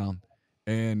Midtown.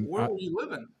 And where were you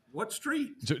living? What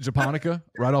street? Japonica,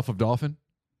 right off of Dolphin.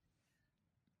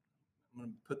 I'm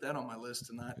gonna put that on my list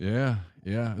tonight. Yeah.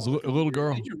 It was a little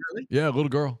girl. Did you really? Yeah, a little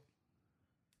girl.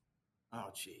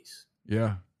 Oh, jeez.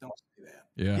 Yeah. Don't say that.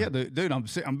 Yeah, dude,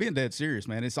 I'm being dead serious,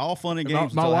 man. It's all fun and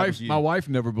games. My wife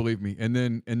never believed me, and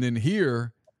then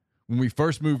here, when we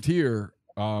first moved here.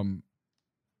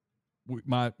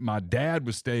 My dad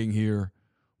was staying here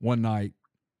one night,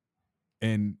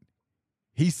 and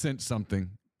he sensed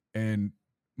something. And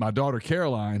my daughter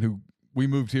Caroline, who we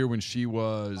moved here when she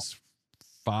was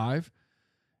 5,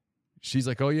 she's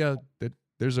like, "Oh yeah,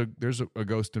 there's a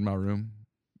ghost in my room,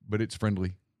 but it's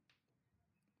friendly."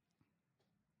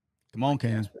 Come on,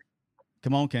 Ken.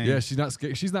 Yeah, she's not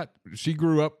scared. She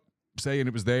grew up saying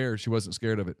it was there. She wasn't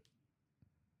scared of it.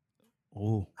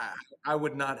 Oh, I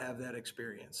would not have that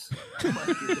experience.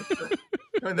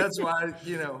 And that's why,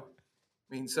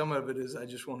 some of it is I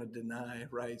just want to deny,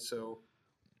 right? So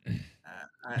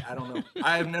I don't know.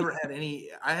 I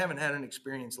haven't had an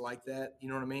experience like that. You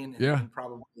know what I mean? And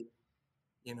probably,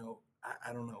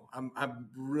 I don't know. I'm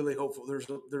really hopeful.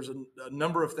 There's a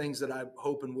number of things that I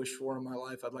hope and wish for in my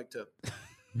life. I'd like to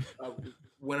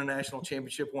win a national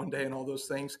championship one day and all those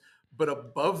things. But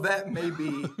above that,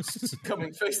 maybe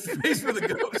coming face to face with a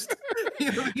ghost.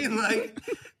 You know what I mean? Like,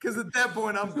 because at that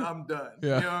point, I'm done.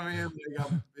 Yeah. You know what I mean? Like,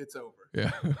 it's over.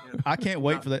 Yeah. I can't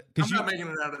wait for that. I'm not making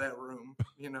it out of that room.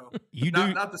 Not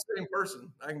the same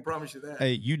person. I can promise you that.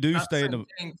 Hey, you do not stay in the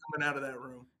coming out of that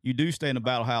room. You do stay in the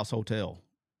Battle House Hotel.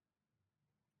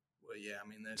 Well, yeah. I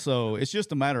mean, so it's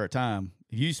just a matter of time.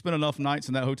 If you spend enough nights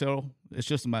in that hotel, it's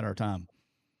just a matter of time.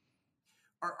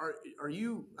 Are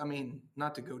you? I mean,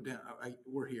 not to go down.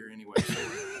 We're here anyway. So,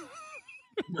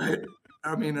 but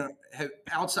I mean,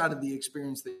 outside of the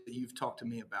experience that you've talked to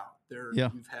me about,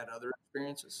 you've had other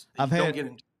experiences. I've had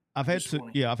two.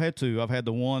 Yeah, I've had two. I've had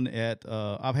the one at.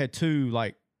 I've had two.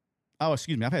 I've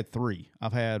had three.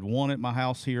 I've had one at my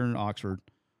house here in Oxford,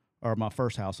 or my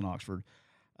first house in Oxford.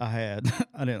 I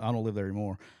don't live there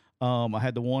anymore. I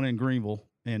had the one in Greenville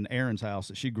in Erin's house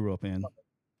that she grew up in.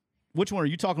 Which one are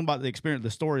you talking about? The experience, the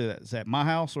story that's at my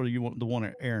house, or you want the one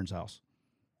at Erin's house?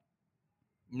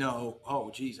 No.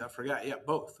 Oh, geez, I forgot. Yeah,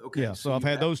 both. Okay. Yeah. So I've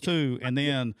had those two, and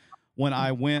then when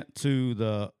I went to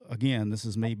this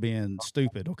is me being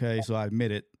stupid. Okay, so I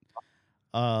admit it.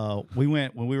 We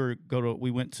went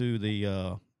to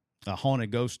the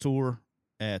haunted ghost tour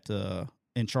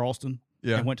in Charleston.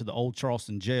 Yeah. And went to the old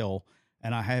Charleston jail,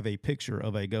 and I have a picture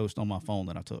of a ghost on my phone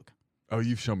that I took. Oh,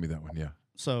 you've shown me that one. Yeah.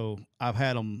 So I've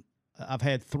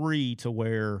had three to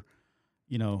where,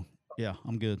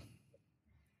 I'm good.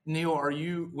 Neil,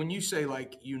 when you say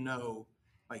like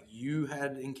you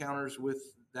had encounters with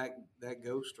that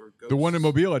ghost or ghosts? The one in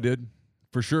Mobile I did,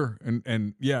 for sure.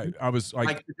 And yeah, I was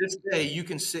like to this day, you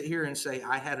can sit here and say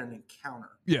I had an encounter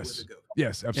with a ghost.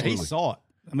 Yes, absolutely. Yeah, he saw it.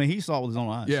 I mean, he saw it with his own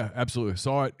eyes. Yeah, absolutely.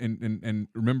 Saw it and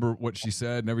remember what she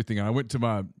said and everything. And I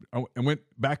went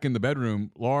back in the bedroom.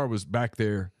 Laura was back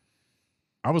there.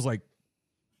 I was like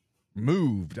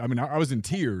moved. I mean, I was in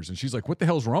tears, and she's like, "What the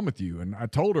hell's wrong with you?" And I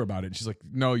told her about it. And she's like,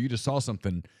 "No, you just saw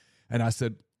something." And I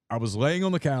said, "I was laying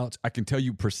on the couch. I can tell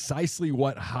you precisely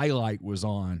what highlight was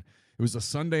on. It It was a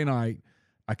Sunday night.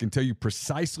 I can tell you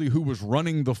precisely who was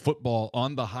running the football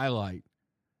on the highlight.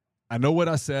 I know what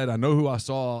I said. I know who I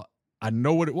saw. I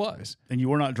know what it was. And you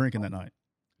were not drinking that night?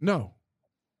 No.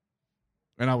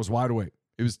 And I was wide awake.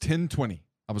 It was 10:20.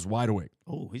 I was wide awake.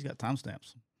 Oh, he's got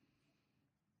timestamps.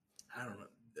 I don't know.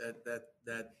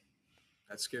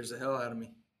 That scares the hell out of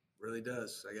me. Really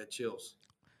does. I got chills.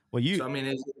 Well, So I mean,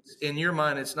 it's, in your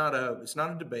mind, it's not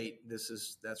a debate.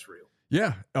 That's real.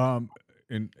 Yeah.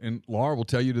 And Laura will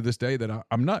tell you to this day that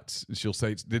I'm nuts. She'll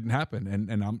say it didn't happen,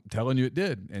 and I'm telling you it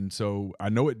did. And so I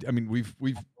know it. I mean, we've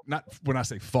not, when I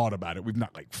say fought about it, we've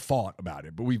not like fought about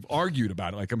it, but we've argued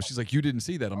about it. Like, she's like, you didn't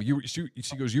see that.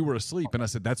 She goes, you were asleep, and I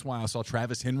said, that's why I saw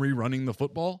Travis Henry running the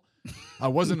football. I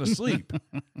wasn't asleep.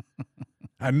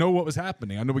 I know what was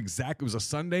happening. I know exactly. It was a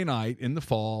Sunday night in the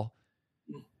fall,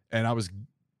 and I was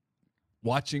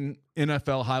watching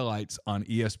NFL highlights on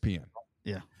ESPN.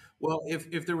 Yeah. Well,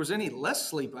 if there was any less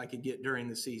sleep I could get during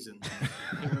the season,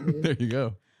 you know what I mean? There you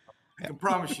go. I can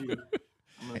promise you.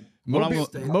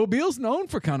 Mobile's known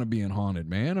for kind of being haunted,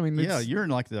 man. I mean, Yeah, you're in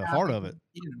like the heart of it.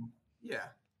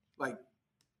 Like,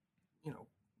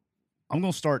 I'm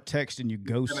going to start texting you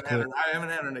ghost clips. I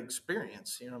haven't had an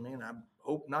experience, you know what I mean? I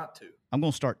hope not to. I'm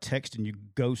going to start texting you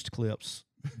ghost clips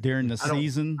during the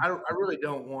season I really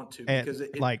don't want to, at because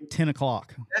like 10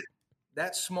 o'clock.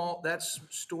 That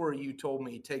story you told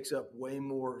me takes up way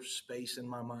more space in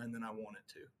my mind than I want it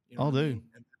to. You know what I mean?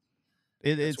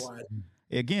 It's why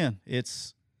again,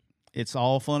 it's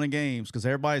all fun and games, because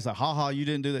everybody's like, ha, you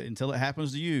didn't do that, until it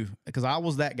happens to you. Because I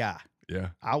was that guy. Yeah.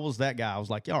 I was that guy. I was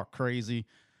like, y'all are crazy.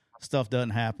 Stuff doesn't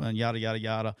happen, yada, yada,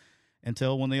 yada.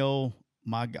 Until when I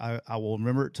will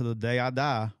remember it to the day I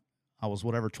die. I was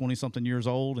 20-something years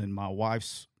old in my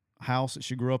wife's house that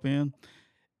she grew up in,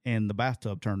 and the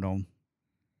bathtub turned on.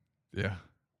 Yeah.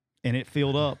 And it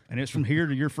filled up, and it's from here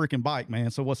to your freaking bike, man.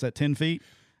 So what's that, 10 feet?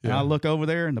 And Yeah. I look over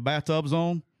there, and the bathtub's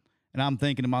on, and I'm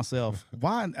thinking to myself,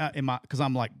 why am I, because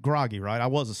I'm like groggy, right? I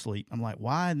was asleep. I'm like,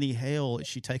 why in the hell is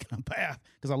she taking a bath?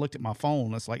 Because I looked at my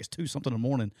phone. It's 2-something in the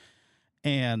morning.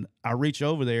 And I reach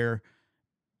over there.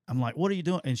 I'm like, what are you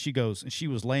doing? And she goes, and she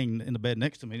was laying in the bed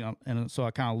next to me. And so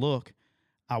I kind of look.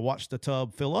 I watched the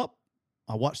tub fill up.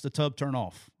 I watched the tub turn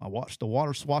off. I watched the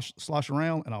water slosh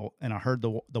around, and I heard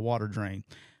the water drain.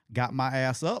 Got my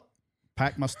ass up,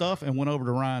 packed my stuff, and went over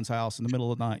to Ryan's house in the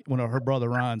middle of the night. When her brother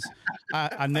Ryan's,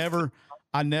 I never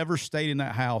stayed in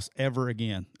that house ever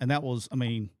again. And that was,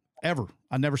 ever.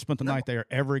 I never spent the night there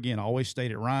ever again. I always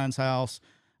stayed at Ryan's house.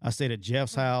 I stayed at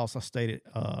Jeff's house. I stayed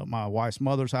at my wife's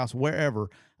mother's house, wherever.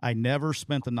 I never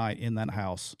spent the night in that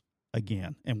house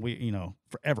again. And we,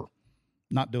 forever.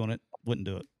 Not doing it. Wouldn't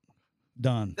do it.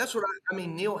 Done. That's what I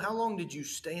mean, Neil. How long did you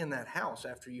stay in that house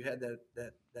after you had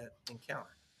that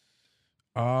encounter?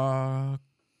 A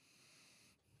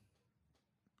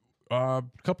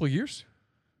couple of years.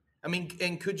 I mean,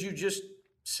 and could you just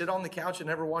sit on the couch and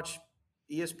never watch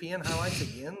ESPN highlights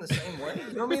again the same way?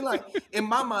 You know what I mean? Like, in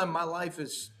my mind, my life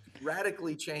has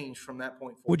radically changed from that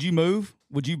point forward. Would you move?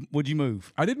 Would you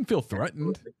move? I didn't feel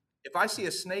threatened. If I see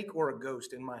a snake or a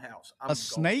ghost in my house, I'm A gone.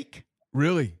 snake?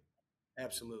 Really?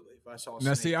 Absolutely. If I saw a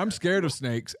Now, snake, see, I'm scared of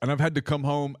snakes, and I've had to come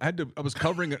home. I was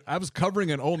covering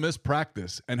an Ole Miss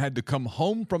practice, and had to come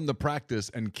home from the practice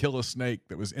and kill a snake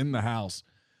that was in the house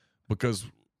because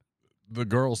the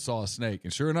girls saw a snake.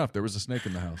 And sure enough, there was a snake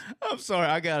in the house. I'm sorry.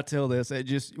 I got to tell this. It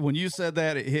just, when you said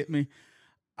that, it hit me.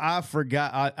 I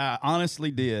forgot. I honestly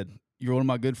did. You're one of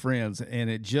my good friends, and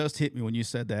it just hit me when you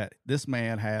said that. This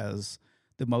man has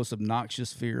the most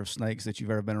obnoxious fear of snakes that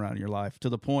you've ever been around in your life, to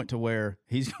the point to where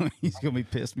he's going to be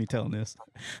pissed me telling this.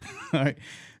 All right.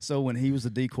 So when he was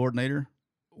the D coordinator,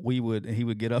 he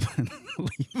would get up and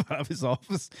leave out of his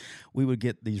office. We would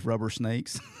get these rubber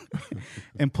snakes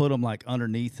and put them like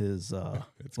underneath his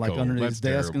underneath his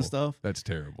desk and stuff. That's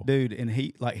terrible, dude. And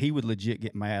he would legit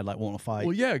get mad, like want to fight.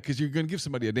 Well, yeah, because you're going to give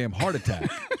somebody a damn heart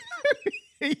attack.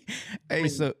 Hey,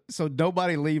 so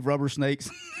nobody leave rubber snakes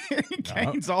in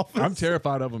Kane's office. I'm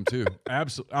terrified of them too.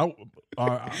 Absolutely.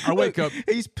 I wake up.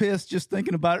 He's pissed just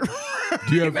thinking about it.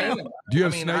 Do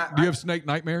you have snake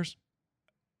nightmares?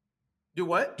 Do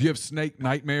what? Do you have snake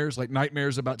nightmares? Like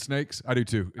nightmares about snakes? I do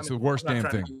too. It's the worst damn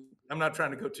thing. I'm not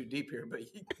trying to go too deep here,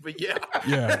 but yeah.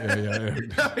 Yeah.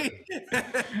 I mean,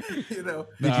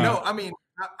 no, I mean,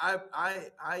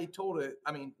 I told it.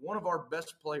 I mean, one of our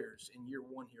best players in year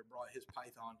one here brought his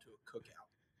python to a cookout,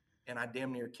 and I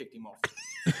damn near kicked him off.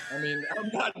 I mean, I'm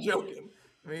not joking.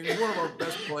 I mean, he's one of our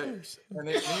best players, and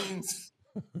it means,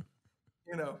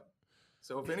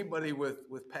 So if anybody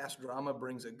with past drama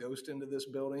brings a ghost into this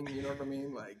building, you know what I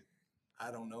mean? Like,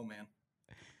 I don't know, man.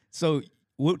 So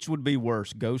which would be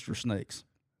worse, ghosts or snakes?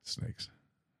 Snakes.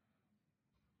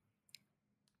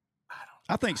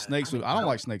 I think snakes. I don't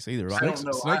like snakes either. I don't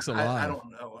know. Snakes I alive.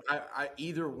 don't know. I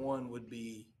either one would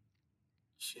be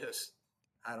just.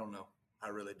 I don't know. I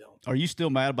really don't. Are you still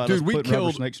mad about Dude, us we putting rubber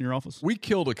killed- snakes in your office? We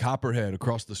killed a copperhead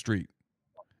across the street,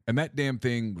 and that damn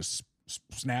thing was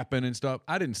snapping and stuff.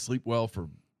 I didn't sleep well for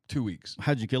 2 weeks.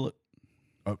 How'd you kill it?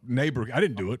 A neighbor, I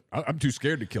didn't do it. I'm too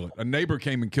scared to kill it. A neighbor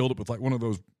came and killed it with like one of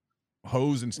those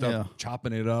hose and stuff, Yeah.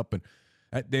 chopping it up, and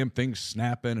that damn thing's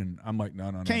snapping. And I'm like, no.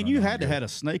 Kane, no, you no, had to I'm had a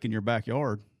snake in your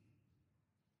backyard.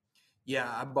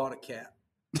 Yeah, I bought a cat.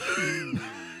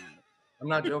 I'm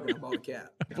not joking. I bought a cat.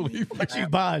 I believe What you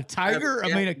buy a tiger? I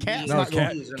mean, a cat's No, not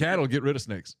cat. going. Cat will get rid of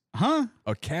snakes. Huh?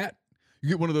 A cat? You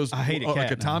get one of those. I hate a like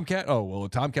cat a now. tomcat. Oh well, a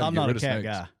tomcat. I'm will get not a rid cat of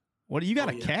snakes. guy. What do you got?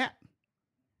 Oh, A yeah. cat?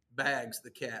 Bags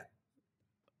the cat.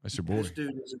 That's your boy.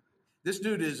 This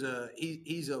dude is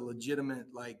he's a legitimate,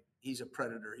 like, he's a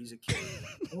predator. He's a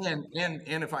killer.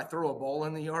 and if I throw a ball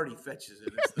in the yard, he fetches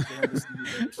it. It's the damnedest thing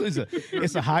you've ever seen.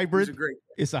 It's a hybrid. He's a great.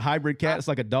 It's a hybrid cat. It's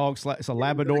like a dog. It's a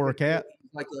Labrador cat.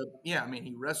 Like I mean,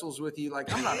 he wrestles with you.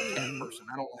 Like, I'm not a cat person.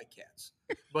 I don't like cats,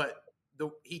 but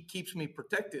he keeps me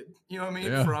protected. You know what I mean?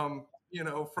 Yeah. From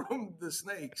the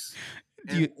snakes.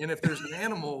 And if there's an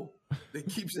animal that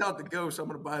keeps out the ghosts, I'm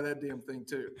going to buy that damn thing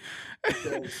too.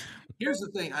 Because here's the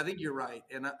thing. I think you're right.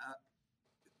 And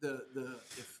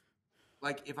if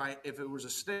it was a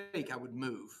snake, I would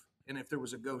move. And if there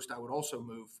was a ghost, I would also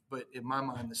move. But in my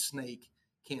mind, the snake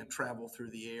can't travel through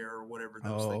the air or whatever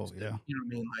those things do. Yeah. You know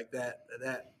what I mean? Like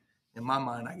that in my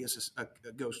mind, I guess a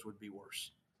ghost would be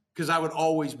worse. Because I would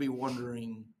always be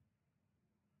wondering,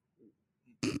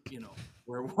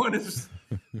 where one is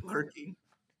lurking.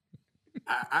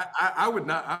 I would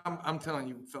not. I'm telling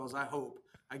you, fellas, I hope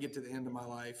I get to the end of my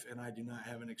life and I do not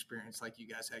have an experience like you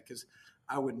guys had, because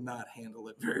I would not handle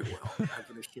it very well. I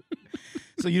can assure you.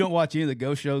 So you don't watch any of the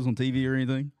ghost shows on TV or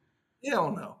anything?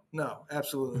 Hell no,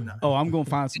 absolutely not. Oh, I'm gonna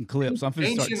find some clips. I'm finna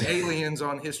Ancient start. Aliens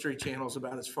on History Channel is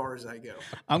about as far as I go.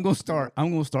 I'm gonna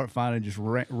start finding just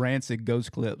rancid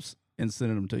ghost clips and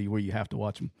sending them to you where you have to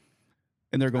watch them.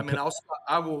 And they're I going. mean,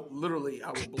 I will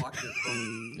block your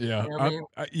phone. Yeah, You know what I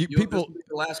mean? people. This will be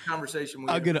the last conversation.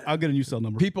 I'll get a new cell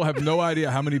number. People have no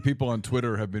idea how many people on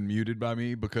Twitter have been muted by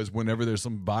me, because whenever there's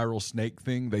some viral snake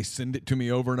thing, they send it to me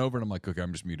over and over, and I'm like, okay,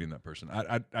 I'm just muting that person.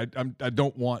 I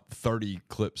don't want 30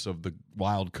 clips of the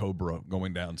wild cobra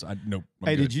going down. So nope.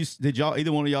 Hey, did y'all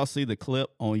either one of y'all see the clip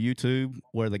on YouTube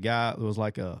where the guy was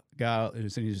like a guy who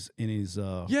was in his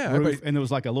roof, and there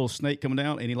was like a little snake coming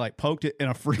down, and he like poked it, and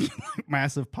a freaking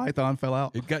massive python fell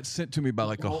out? It got sent to me by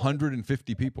like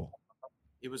 150 people.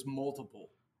 It was multiple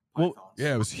Well, pythons.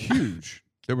 Yeah, it was huge.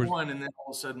 There was one, and then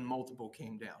all of a sudden, multiple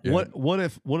came down. Yeah. What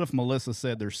if Melissa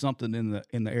said there's something in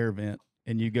the air vent,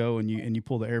 and you go and you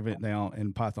pull the air vent down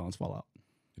and pythons fall out?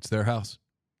 It's their house.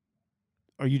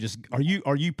 Are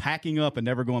you packing up and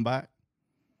never going back?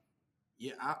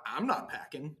 Yeah, I'm not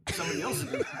packing. Somebody else is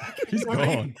going to pack. He's You know what I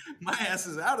mean? gone. My ass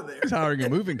is out of there. He's hiring a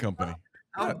moving company.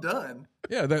 I'm done.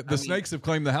 Yeah, the snakes have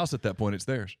claimed the house at that point. It's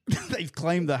theirs. They've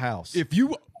claimed the house.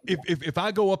 If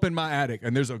I go up in my attic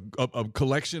and there's a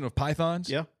collection of pythons,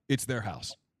 Yeah. it's their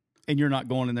house. And you're not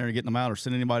going in there and getting them out or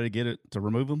send anybody to get it to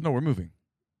remove them? No, we're moving.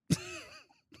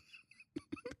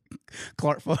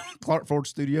 Clark Ford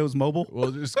Studios mobile.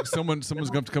 Well, someone's going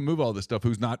to have to come move all this stuff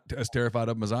who's not as terrified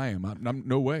of them as I am. I'm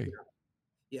no way.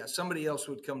 Yeah, somebody else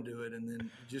would come do it, and then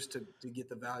just to get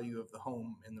the value of the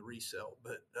home and the resale.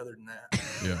 But other than that,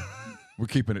 Yeah, we're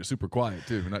keeping it super quiet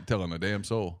too. We're not telling a damn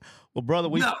soul. Well, brother,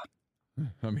 we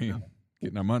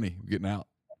Getting our money, we're getting out.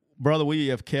 Brother, we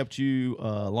have kept you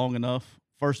long enough.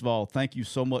 First of all, thank you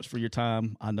so much for your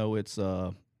time. I know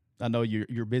I know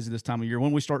you're busy this time of year.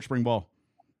 When we start spring ball?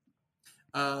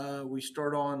 we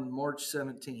start on March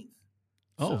 17th.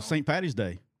 Oh, So, St. Patty's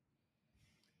Day.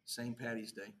 St.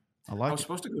 Patty's Day. I I like was it.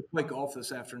 supposed to go play golf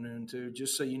this afternoon too,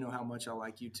 just so you know how much I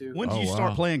like you too. When did Oh, you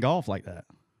start wow. playing golf like that?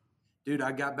 Dude,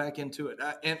 I got back into it.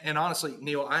 And honestly,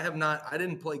 Neil, I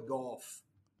didn't play golf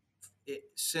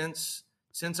since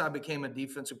I became a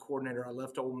defensive coordinator. I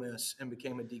left Ole Miss and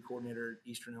became a D coordinator at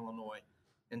Eastern Illinois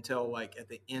until like at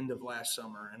the end of last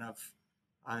summer. And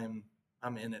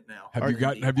I'm in it now. Have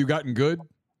you gotten good?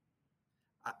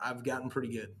 I've gotten pretty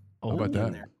good. How about in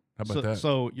that? there. How about that?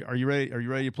 So are you ready? Are you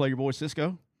ready to play your boy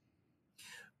Cisco?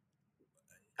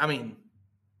 I mean,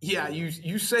 yeah,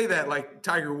 you say that like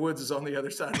Tiger Woods is on the other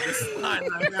side of this line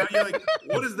right now. You're like,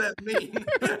 what does that mean?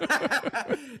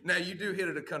 Now, you do hit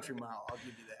it a country mile. I'll give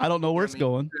you that. I don't know where I it's mean,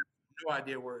 going. you have no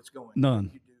idea where it's going.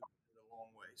 None. You do it a long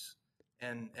ways.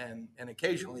 And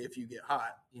occasionally, if you get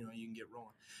hot, you can get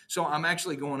rolling. So I'm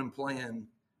actually going and playing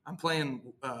I'm playing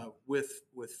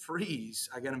with Freeze.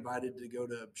 I got invited to go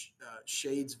to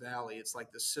Shades Valley. It's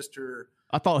like the sister.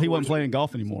 I thought he wasn't playing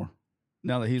golf anymore.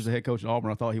 Now that he's the head coach at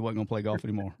Auburn, I thought he wasn't going to play golf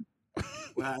anymore.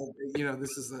 Well,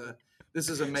 this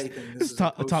is a May thing. This is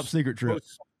a top secret trip.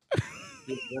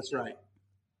 Yeah, that's right.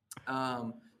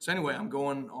 So anyway, I'm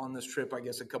going on this trip. I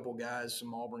guess a couple guys,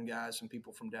 some Auburn guys, some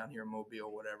people from down here in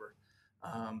Mobile, whatever.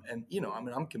 And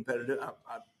I'm competitive.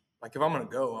 Like if I'm going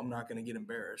to go, I'm not going to get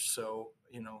embarrassed. So,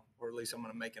 or at least I'm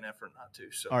going to make an effort not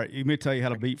to. So, all right, you may tell you how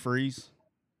to beat Freeze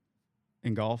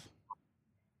in golf.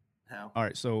 How? All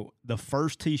right, so the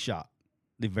first tee shot,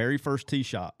 the very first tee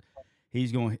shot,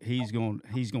 he's going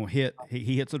to hit.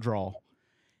 He hits a draw.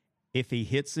 If he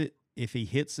hits it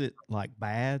like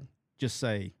bad, just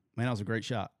say, "Man, that was a great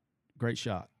shot,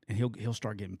 and he'll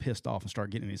start getting pissed off and start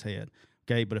getting in his head.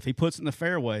 Okay, but if he puts it in the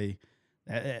fairway,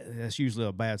 that's usually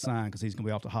a bad sign because he's going to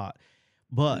be off the hot.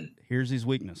 But here's his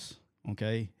weakness.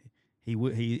 Okay,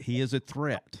 he is a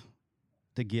threat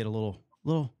to get a little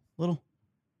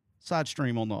side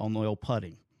stream on the old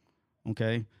putting.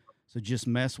 Okay, so just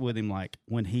mess with him like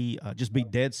when he just be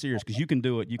dead serious because you can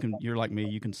do it. You're like me.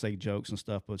 You can say jokes and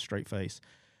stuff with a straight face.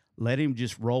 Let him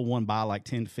just roll one by like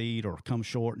 10 feet or come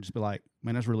short and just be like,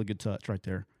 "Man, that's a really good touch right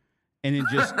there." And then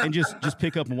just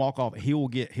pick up and walk off. He'll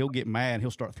get mad.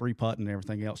 He'll start 3-putting and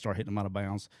everything else. Start hitting him out of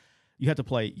bounds. You have to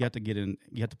play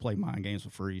mind games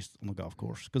with Freeze on the golf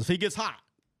course because if he gets hot,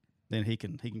 then he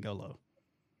can go low.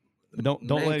 But don't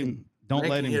let him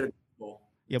hit a ball.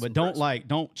 Yeah, but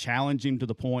don't challenge him to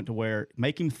the point to where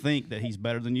make him think that he's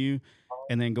better than you,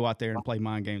 and then go out there and play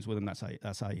mind games with him.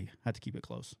 That's how you have to keep it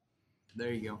close.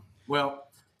 There you go. Well,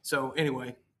 so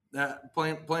anyway,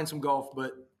 playing some golf,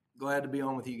 but glad to be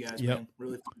on with you guys, man.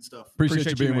 Really fun stuff. Appreciate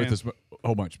you being with us a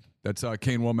whole bunch. That's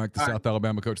Kane Womack, the South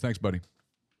Alabama coach. Thanks, buddy.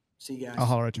 See you guys. I'll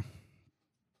holler at you.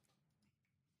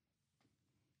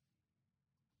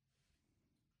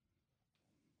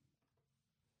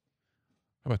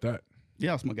 How about that?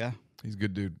 Yeah, that's my guy. He's a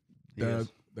good dude.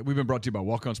 We've been brought to you by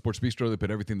Walk On Sports Bistro. They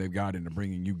put everything they've got into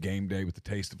bringing you game day with the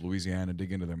taste of Louisiana.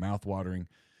 Dig into their mouth-watering,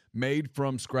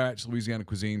 made-from-scratch Louisiana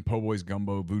cuisine, po' boys,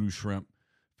 gumbo, voodoo shrimp,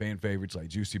 fan favorites like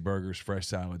juicy burgers, fresh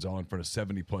salads, all in front of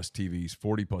 70-plus TVs,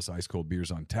 40-plus ice-cold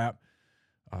beers on tap.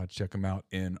 Check them out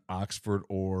in Oxford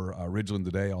or Ridgeland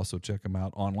today. Also check them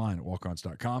out online at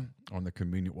walkons.com on the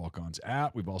convenient Walk-Ons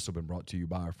app. We've also been brought to you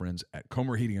by our friends at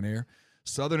Comer Heating and Air,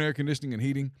 Southern Air Conditioning and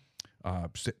Heating.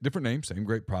 Different names, same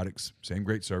great products, same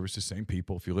great services, same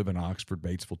people. If you live in Oxford,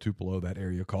 Batesville, Tupelo, that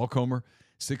area, call Comer,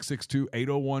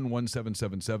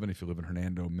 662-801-1777. If you live in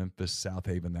Hernando, Memphis, South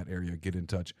Haven, that area, get in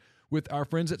touch with our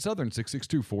friends at Southern,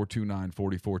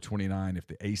 662-429-4429. If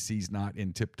the AC's not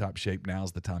in tip-top shape,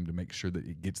 now's the time to make sure that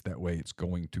it gets that way. It's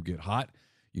going to get hot.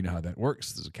 You know how that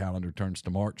works. As the calendar turns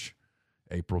to March,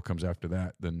 April comes after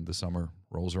that, then the summer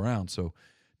rolls around. So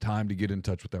time to get in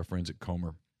touch with our friends at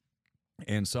Comer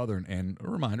and Southern. And a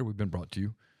reminder, we've been brought to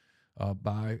you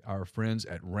by our friends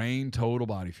at Reign Total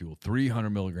Body Fuel. 300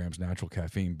 milligrams natural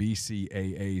caffeine,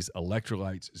 BCAAs,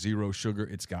 electrolytes, zero sugar.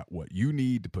 It's got what you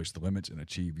need to push the limits and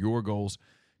achieve your goals.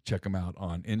 Check them out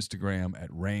on Instagram at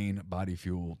Reign Body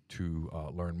Fuel to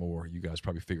learn more. You guys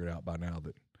probably figured out by now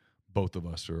that both of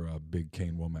us are big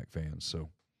Kane Womack fans. So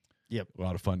yep, a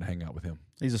lot of fun to hang out with him.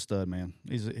 He's a stud, man.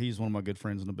 He's one of my good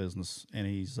friends in the business, and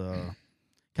he's kind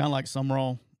of like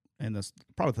Summerall. And that's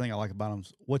probably the thing I like about him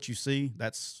is what you see,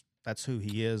 that's who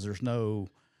he is. There's no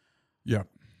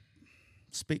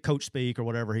coach speak or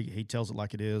whatever. He tells it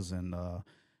like it is, and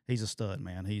he's a stud,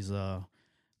 man. He's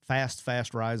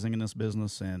fast rising in this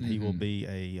business, and he will be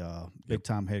a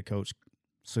big-time head coach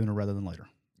sooner rather than later.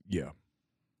 Yeah.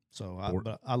 So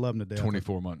I love him to death.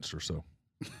 24 months or so.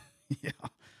 Yeah,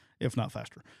 if not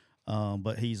faster.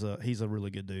 But he's a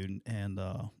really good dude, and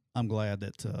I'm glad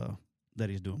that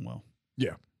he's doing well.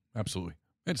 Yeah. Absolutely.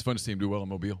 And it's fun to see him do well in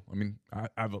Mobile. I mean,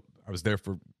 I was there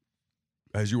for,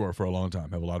 as you are, for a long time.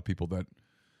 I have a lot of people that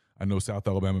I know South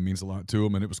Alabama means a lot to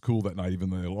them, and it was cool that night, even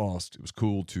though they lost. It was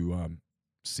cool to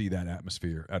see that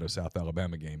atmosphere at a South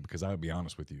Alabama game because I would be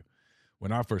honest with you.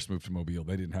 When I first moved to Mobile,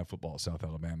 they didn't have football at South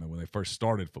Alabama. When they first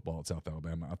started football at South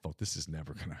Alabama, I thought this is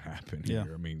never going to happen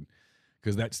here. I mean,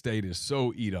 because that state is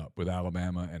so eat up with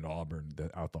Alabama and Auburn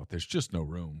that I thought there's just no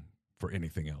room for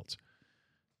anything else.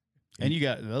 And you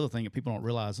got the other thing that people don't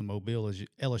realize in Mobile is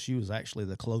LSU is actually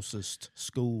the closest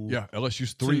school. Yeah,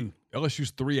 LSU's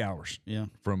 3 hours. Yeah,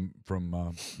 from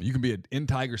you can be in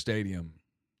Tiger Stadium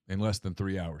in less than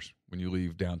 3 hours when you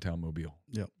leave downtown Mobile.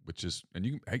 Yep. Which is, and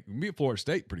you can be at Florida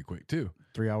State pretty quick too.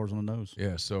 3 hours on the nose.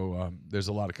 Yeah, so there's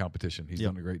a lot of competition. He's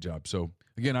done a great job. So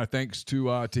again, our thanks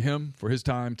to him for his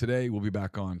time today. We'll be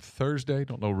back on Thursday.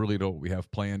 Don't know what we have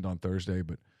planned on Thursday,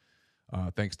 but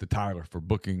Thanks to Tyler for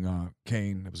booking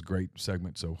Kane. It was a great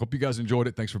segment. So hope you guys enjoyed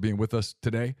it. Thanks for being with us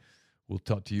today. We'll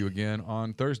talk to you again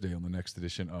on Thursday on the next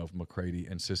edition of McCready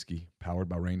and Siskey, powered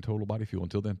by Rain Total Body Fuel.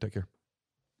 Until then, take care.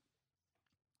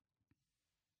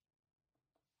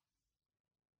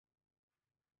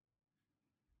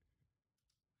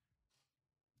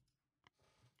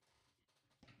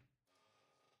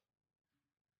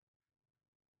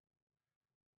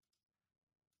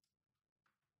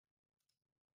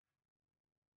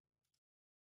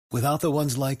 Without the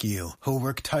ones like you, who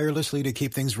work tirelessly to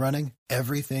keep things running,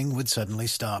 everything would suddenly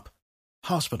stop.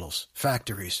 Hospitals,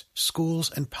 factories,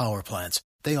 schools, and power plants,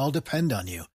 they all depend on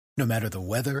you. No matter the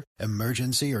weather,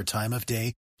 emergency, or time of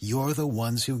day, you're the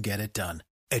ones who get it done.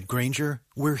 At Grainger,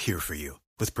 we're here for you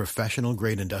with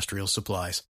professional-grade industrial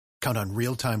supplies. Count on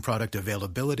real-time product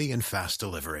availability and fast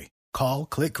delivery. Call,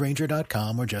 click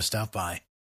Grainger.com, or just stop by.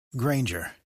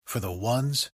 Grainger, for the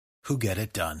ones who get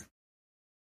it done.